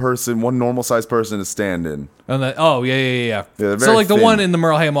one normal sized person to stand in. And yeah. Yeah, they're So very like the thin. one in the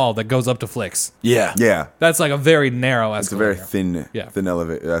Merle Hay Mall that goes up to Flicks. Yeah. Yeah. That's like a very narrow It's a escalator. very thin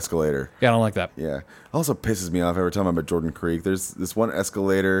escalator. Yeah, I don't like that. Yeah. Also pisses me off every time I'm at Jordan Creek. There's this one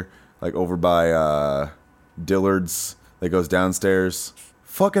escalator like over by Dillard's that goes downstairs.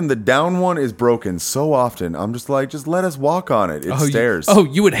 Fucking the down one is broken so often. I'm just like, just let us walk on it. It's stairs.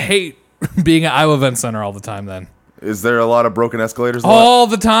 You would hate being at Iowa Event Center all the time then. Is there a lot of broken escalators? All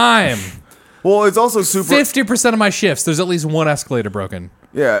the time. Well, it's also super. 50% of my shifts, there's at least one escalator broken.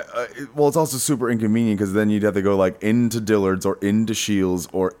 Yeah. It's also super inconvenient because then you'd have to go like into Dillard's or into Shields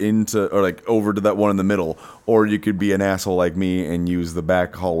or like over to that one in the middle, or you could be an asshole like me and use the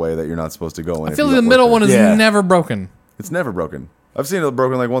back hallway that you're not supposed to go in. I feel like the middle one is Yeah. never broken. It's never broken. I've seen it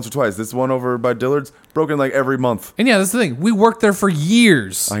broken like once or twice. This one over by Dillard's broken like every month. And yeah, that's the thing. We worked there for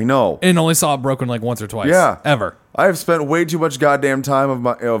years. I know. And only saw it broken like once or twice. Yeah. Ever. I have spent way too much goddamn time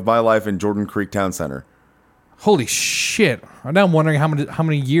of my life in Jordan Creek Town Center. Holy shit. I'm now wondering how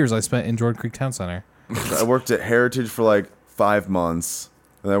many years I spent in Jordan Creek Town Center. I worked at Heritage for like 5 months,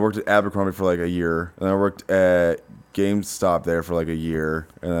 and I worked at Abercrombie for like a year, and I worked at GameStop there for like a year,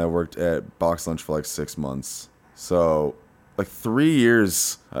 and I worked at Box Lunch for like 6 months. So, like 3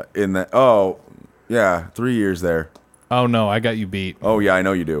 years in that. Oh, yeah, 3 years there. Oh no, I got you beat. Oh yeah, I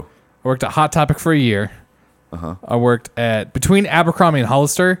know you do. I worked at Hot Topic for a year. I worked at between Abercrombie and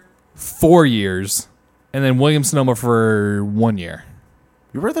Hollister 4 years, and then Williams Sonoma for 1 year.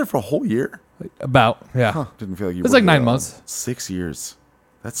 You were there for a whole year? About yeah, Huh? Didn't feel like you. It was were like there 9 long. months. 6 years.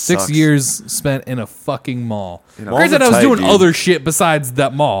 That's 6 years spent in a fucking mall. know. Granted, Malls I are was tight, doing dude. other shit besides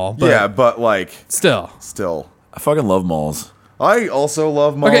that mall. But Yeah, but like still. I fucking love malls. I also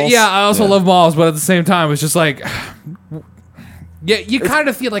love malls. Okay, yeah, I also Yeah. love malls, but at the same time, it's just like, yeah, you kind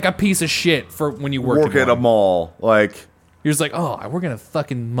of feel like a piece of shit for when you work Work at a one. mall, like. You're just like, oh, I work in a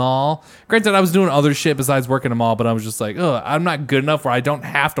fucking mall. Granted, I was doing other shit besides working a mall, but I was just like, oh, I'm not good enough where I don't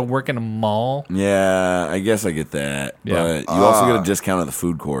have to work in a mall. Yeah, I guess I get that. Yeah. But you also get a discount at the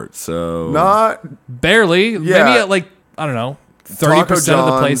food court, so Not Barely. Maybe Yeah. at like, I don't know, 30% of the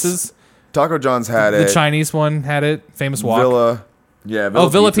John's places. Taco John's had The it. Chinese one had it. Famous Walk. Villa. Yeah, Oh,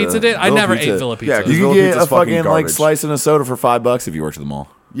 Villa Pizza did? I Villa never Pizza. ate Villa Pizza. Yeah, 'cause You Villa can get Pizza's a fucking like garbage. slice and a soda for $5 if you work at the mall.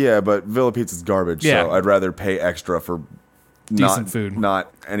 Yeah, but Villa Pizza's garbage. Yeah. So I'd rather pay extra for Decent food. not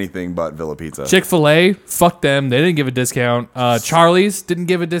anything but Villa Pizza. Chick-fil-A, fuck them. They didn't give a discount. Charlie's didn't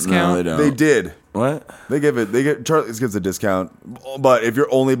give a discount. No, they don't. They did. What? They get Charlie's gives a discount, but if you're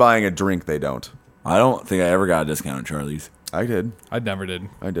only buying a drink, they don't. I don't think I ever got a discount at Charlie's. I did. I never did.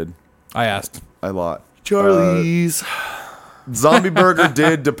 I asked. I lot. Charlie's. Zombie Burger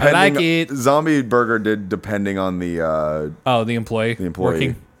did depending. like it. Zombie Burger did depending on the Oh, the employee. employee.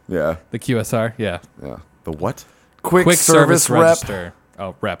 Working. Yeah, The QSR. Yeah. yeah. The what? Quick service rep. register.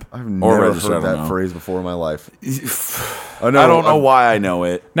 Oh, rep. I've Or never register, I heard don't that know. phrase before in my life. I don't know why I know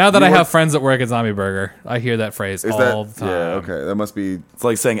it. Now that You I work- have friends that work at Zombie Burger, I hear that phrase Is all that the time. yeah? Okay, that must be. It's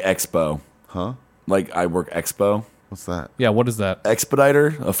like saying expo. Huh? Like I work expo. What's that? Yeah, what is that?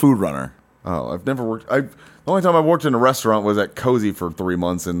 Expediter, a food runner. Oh, I've never worked. The only time I worked in a restaurant was at Cozy for 3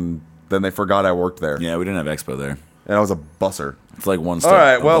 months, and then they forgot I worked there. Yeah, we didn't have expo there. And I was a busser. It's like one step All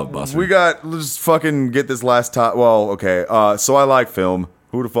right, well, above busser. let's just fucking get this last top. Well, okay. So I like film.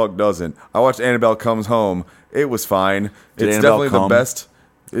 Who the fuck doesn't? I watched Annabelle Comes Home. It was fine. Did It's Annabelle definitely come? the best.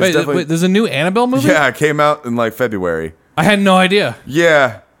 It's Wait, definitely there's a new Annabelle movie? yeah. It came out in like February. I had no idea.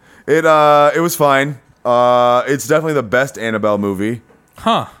 Yeah, it was fine. It's definitely the best Annabelle movie.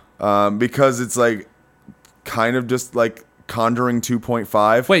 Huh. Because it's like kind of just like Conjuring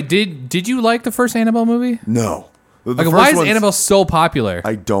 2.5. Wait, did you like the first Annabelle movie? No. The Like, first why is one's- Annabelle so popular?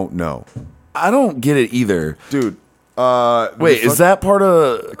 I don't know, I don't get it either. dude. Wait, is that part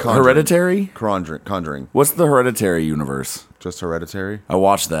of Conjuring. Hereditary? Conjuring? What's the Hereditary universe? Just Hereditary? I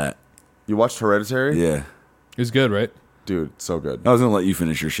watched that. You watched Hereditary? Yeah. It was good, right? Dude, so good. I was gonna let you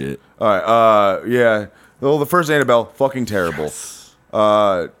finish your shit. All right. Yeah. Well, the first Annabelle, fucking terrible.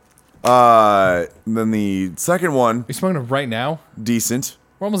 Then the second one, You're smoking it right now? decent.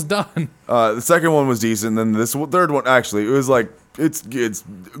 We're almost done. The second one was decent. Then this third one, actually, it was like it's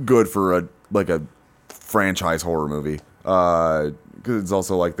good for a franchise horror movie. Because it's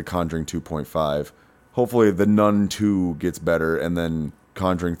also like The Conjuring 2.5. Hopefully, The Nun 2 gets better, and then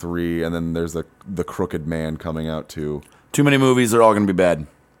Conjuring 3, and then there's the Crooked Man coming out too. Too many movies, they're all gonna be bad.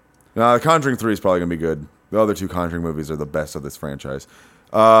 The Conjuring 3 is probably gonna be good. The other two Conjuring movies are the best of this franchise.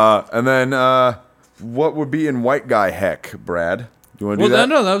 And then what would be in White Guy Heck, Brad? You want to Well, do that?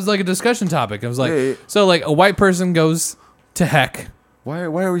 no, that was like a discussion topic. I was like, Yeah. so like a white person goes to heck. Why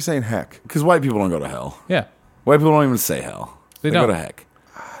are we saying heck? Because white people don't go to hell. Yeah. White people don't even say hell. They go don't. to heck.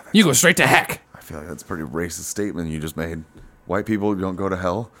 You go straight to heck. I feel like that's a pretty racist statement you just made. White people don't go to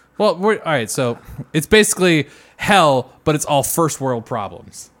hell. Well, all right. So it's basically hell, but it's all first world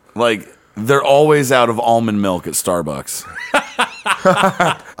problems. Like, they're always out of almond milk at Starbucks.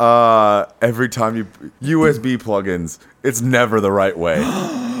 Every time USB plugins, it's never the right way.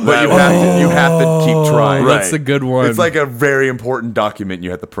 But you have to keep trying. Right. That's a good one. It's like a very important document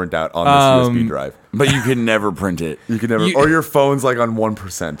you have to print out on this USB drive. But you can never print it. You can never, You- or your phone's like on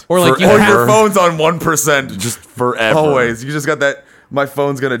 1%, Or like you or have- your phone's on 1%. Just forever. Always, you just got that. My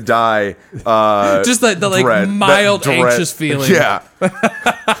phone's gonna die. just the like dread. mild That dread. anxious feeling. Yeah.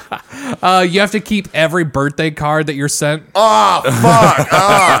 You have to keep every birthday card that you're sent. Oh fuck!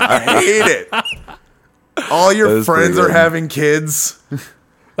 I hate it. All your That is friends pretty are good. having kids.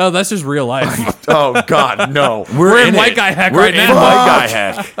 Oh, that's just real life. Oh God, no. We're in it. white guy heck We're right in now. white guy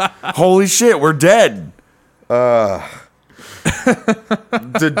heck. Holy shit, we're dead. To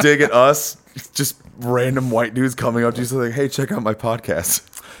dig at us, just random white dudes coming up to you, so like, hey, check out my podcast.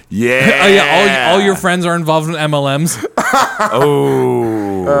 Yeah. Oh yeah, all your friends are involved in MLMs.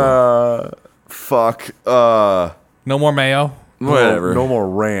 Oh. Fuck. No more mayo. Whatever. No more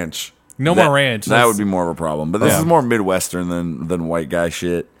ranch. No That- more ranch. That would be more of a problem. But this Yeah. is more Midwestern than white guy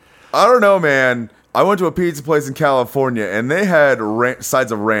shit. I don't know, man. I went to a pizza place in California, and they had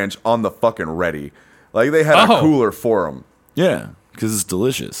sides of ranch on the fucking ready. Like they had a Oh. cooler for them. Yeah, because it's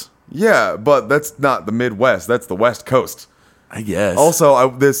delicious. Yeah, but that's not the Midwest. That's the West Coast. I guess. Also,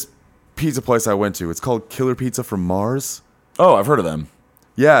 this pizza place I went to, it's called Killer Pizza from Mars. Oh, I've heard of them.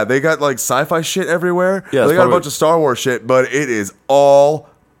 Yeah, they got like sci-fi shit everywhere. Yeah, they it's got a probably- bunch of Star Wars shit, but it is all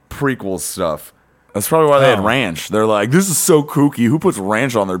prequel stuff. That's probably why they had Oh. ranch. They're like, this is so kooky. Who puts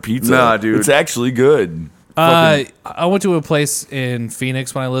ranch on their pizza? Nah, dude. It's actually good. I went to a place in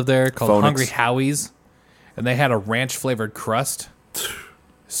Phoenix when I lived there called Phoenix. Hungry Howie's, and they had a ranch flavored crust.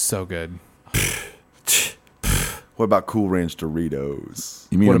 So good. What about Cool Ranch Doritos?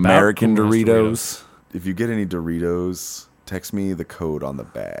 You mean What about American Cool Ranch Doritos? If you get any Doritos, text me the code on the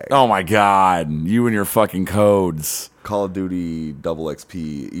bag. Oh my god, you and your fucking codes. Call of Duty double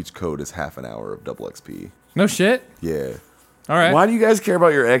XP. Each code is half an hour of double XP. No shit. Yeah. All right. Why do you guys care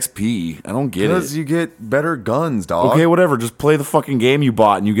about your XP? I don't get Because it. you get better guns, dog. Okay, whatever. Just play the fucking game you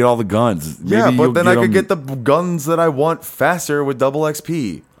bought and you get all the guns. Yeah, Maybe but you'll then I could 'em- get the guns that I want faster with double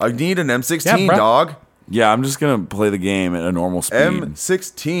XP. I need an M16, Yeah, bruh. dog. Yeah, I'm just gonna play the game at a normal speed.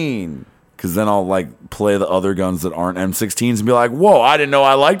 M16. Because then I'll like play the other guns that aren't M16s and be like, whoa, I didn't know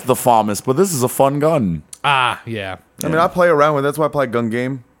I liked the FAMAS, but this is a fun gun. Yeah. I mean, I play around with. That's why I play gun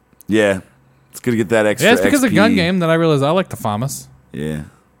game. Yeah, it's good to get that extra. Yeah, it's because of XP. gun game that I realized I like the FAMAS. Yeah.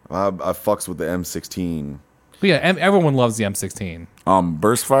 I fucks with the M16. But yeah, everyone loves the M16.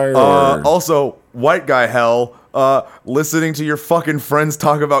 Burst fire. Or Also, white guy hell. Listening to your fucking friends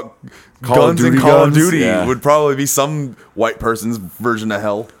talk about Call of guns in Duty Call of guns? Duty Yeah. would probably be some white person's version of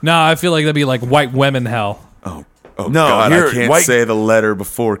hell. No, I feel like that'd be like white women hell. Oh No, God, here, I can't white- say the letter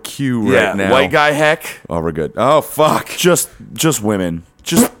before Q yeah, right now. white guy heck. Oh, we're good. Oh fuck. Just women.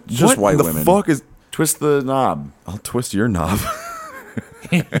 Just What white the women. fuck is? Twist the knob. I'll twist your knob.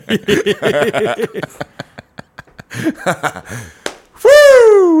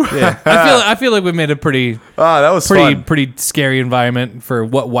 Woo! Yeah, I feel like we made a pretty Ah, that was fun. pretty scary environment for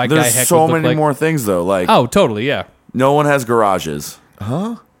what white guy There's heck so would look many like. more things though. Like Oh, totally, yeah. no one has garages.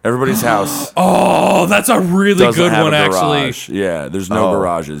 Huh? Everybody's house Oh, that's a really doesn't good have one, a actually. garage. Yeah, there's no Oh.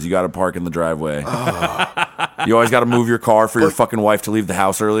 garages. You got to park in the driveway. You always got to move your car for your fucking wife to leave the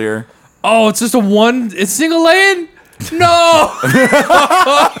house earlier. Oh, it's just it's single lane? No!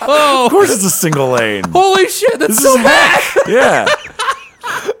 Of course, it's a single lane. Holy shit, that's This so is bad! Yeah.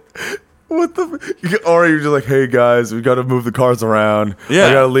 What the? Or you're just like, hey guys, we got to move the cars around. Yeah.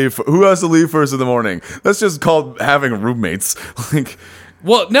 I got to leave. Who has to leave first in the morning? That's just called having roommates. Like,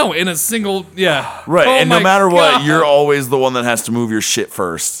 Well, no, in a single, yeah. Right. Oh and no my matter what, God. you're always the one that has to move your shit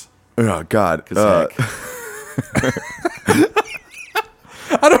first. oh God. 'Cause heck.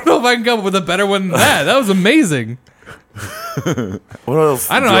 I don't know if I can come up with a better one than that. That was amazing. What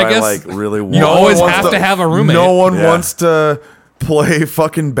else? I don't know, I guess like really want. You always wants have to have a roommate. No one Yeah. wants to play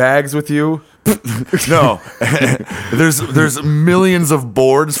fucking bags with you. No, there's millions of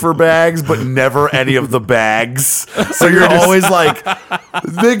boards for bags, but never any of the bags. So you're always like,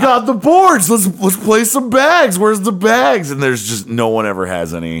 they got the boards. Let's play some bags. Where's the bags? And there's just no one ever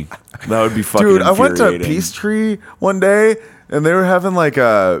has any. That would be fucking. Dude, I went to infuriating. Peachtree one day and they were having like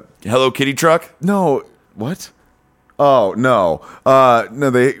a Hello Kitty truck. no what? Oh no, no,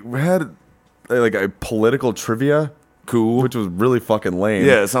 they had like a political trivia, Cool. which was really fucking lame.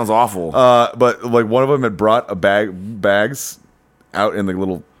 Yeah, it sounds awful. But like one of them had brought bags out in the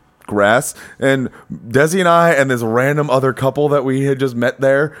little grass, and Desi and I and this random other couple that we had just met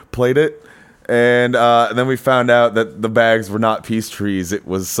there played it. And then we found out that the bags were not peace trees. It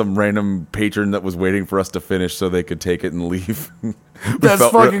was some random patron that was waiting for us to finish so they could take it and leave. That's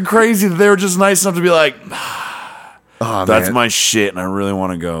fucking crazy that they were just nice enough to be like, Oh, that's man. my shit, and I really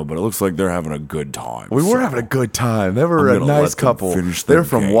want to go, but it looks like they're having a good time. We were having a good time. They were I'm a gonna nice let them couple. finish They're their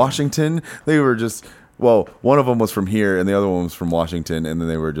from game. Washington. They were just, well, one of them was from here and the other one was from Washington, and then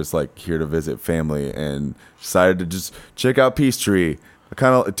they were just like here to visit family and decided to just check out Peachtree.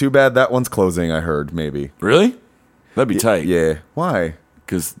 Kind of too bad that one's closing, I heard, maybe. Really? That'd be tight. Yeah. Why?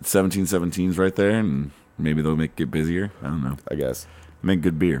 Because 1717's right there, and maybe they'll make it busier. I don't know. I guess. Make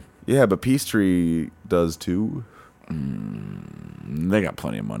good beer. Yeah, but Peachtree does too. They got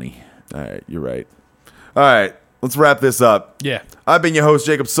plenty of money. All right, you're right. All right, let's wrap this up. Yeah. I've been your host,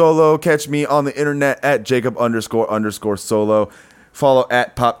 Jacob Solo. Catch me on the internet at Jacob__Solo. Follow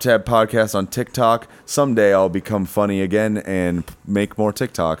at PopTab Podcast on TikTok. Someday I'll become funny again and make more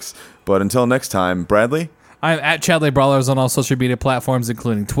TikToks. But until next time, Bradley? I'm at Chadley Brawlers on all social media platforms,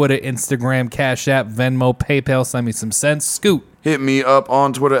 including Twitter, Instagram, Cash App, Venmo, PayPal. Send me some sense. Scoot. Hit me up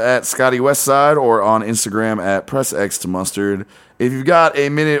on Twitter at Scotty Westside or on Instagram at PressX2Mustard. If you've got a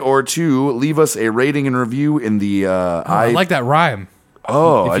minute or two, leave us a rating and review in the I like that rhyme.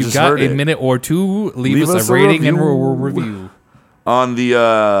 Oh, I If just you've got heard a it. minute or two, leave us us a a rating and review. review. On the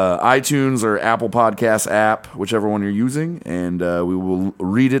iTunes or Apple Podcast app, whichever one you're using, and we will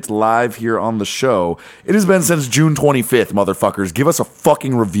read it live here on the show. It has been since June 25th, motherfuckers. Give us a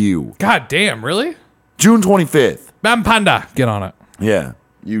fucking review. God damn, really? June 25th. Bam Panda. Get on it. Yeah.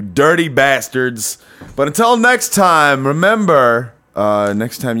 You dirty bastards. But until next time, remember,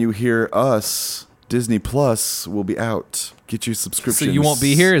 next time you hear us, Disney Plus will be out. Get your So subscriptions. you won't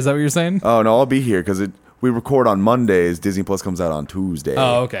be here? Is that what you're saying? Oh, no, I'll be here because we record on Mondays. Disney Plus comes out on Tuesday.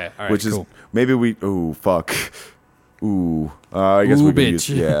 Oh, okay. All right, Which is, cool. maybe we, ooh, fuck. Ooh. I guess Ooh, we could bitch. use,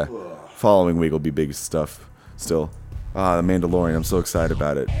 yeah. Following week will be big stuff still. The Mandalorian. I'm so excited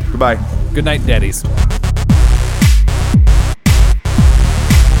about it. Goodbye. Good night, daddies.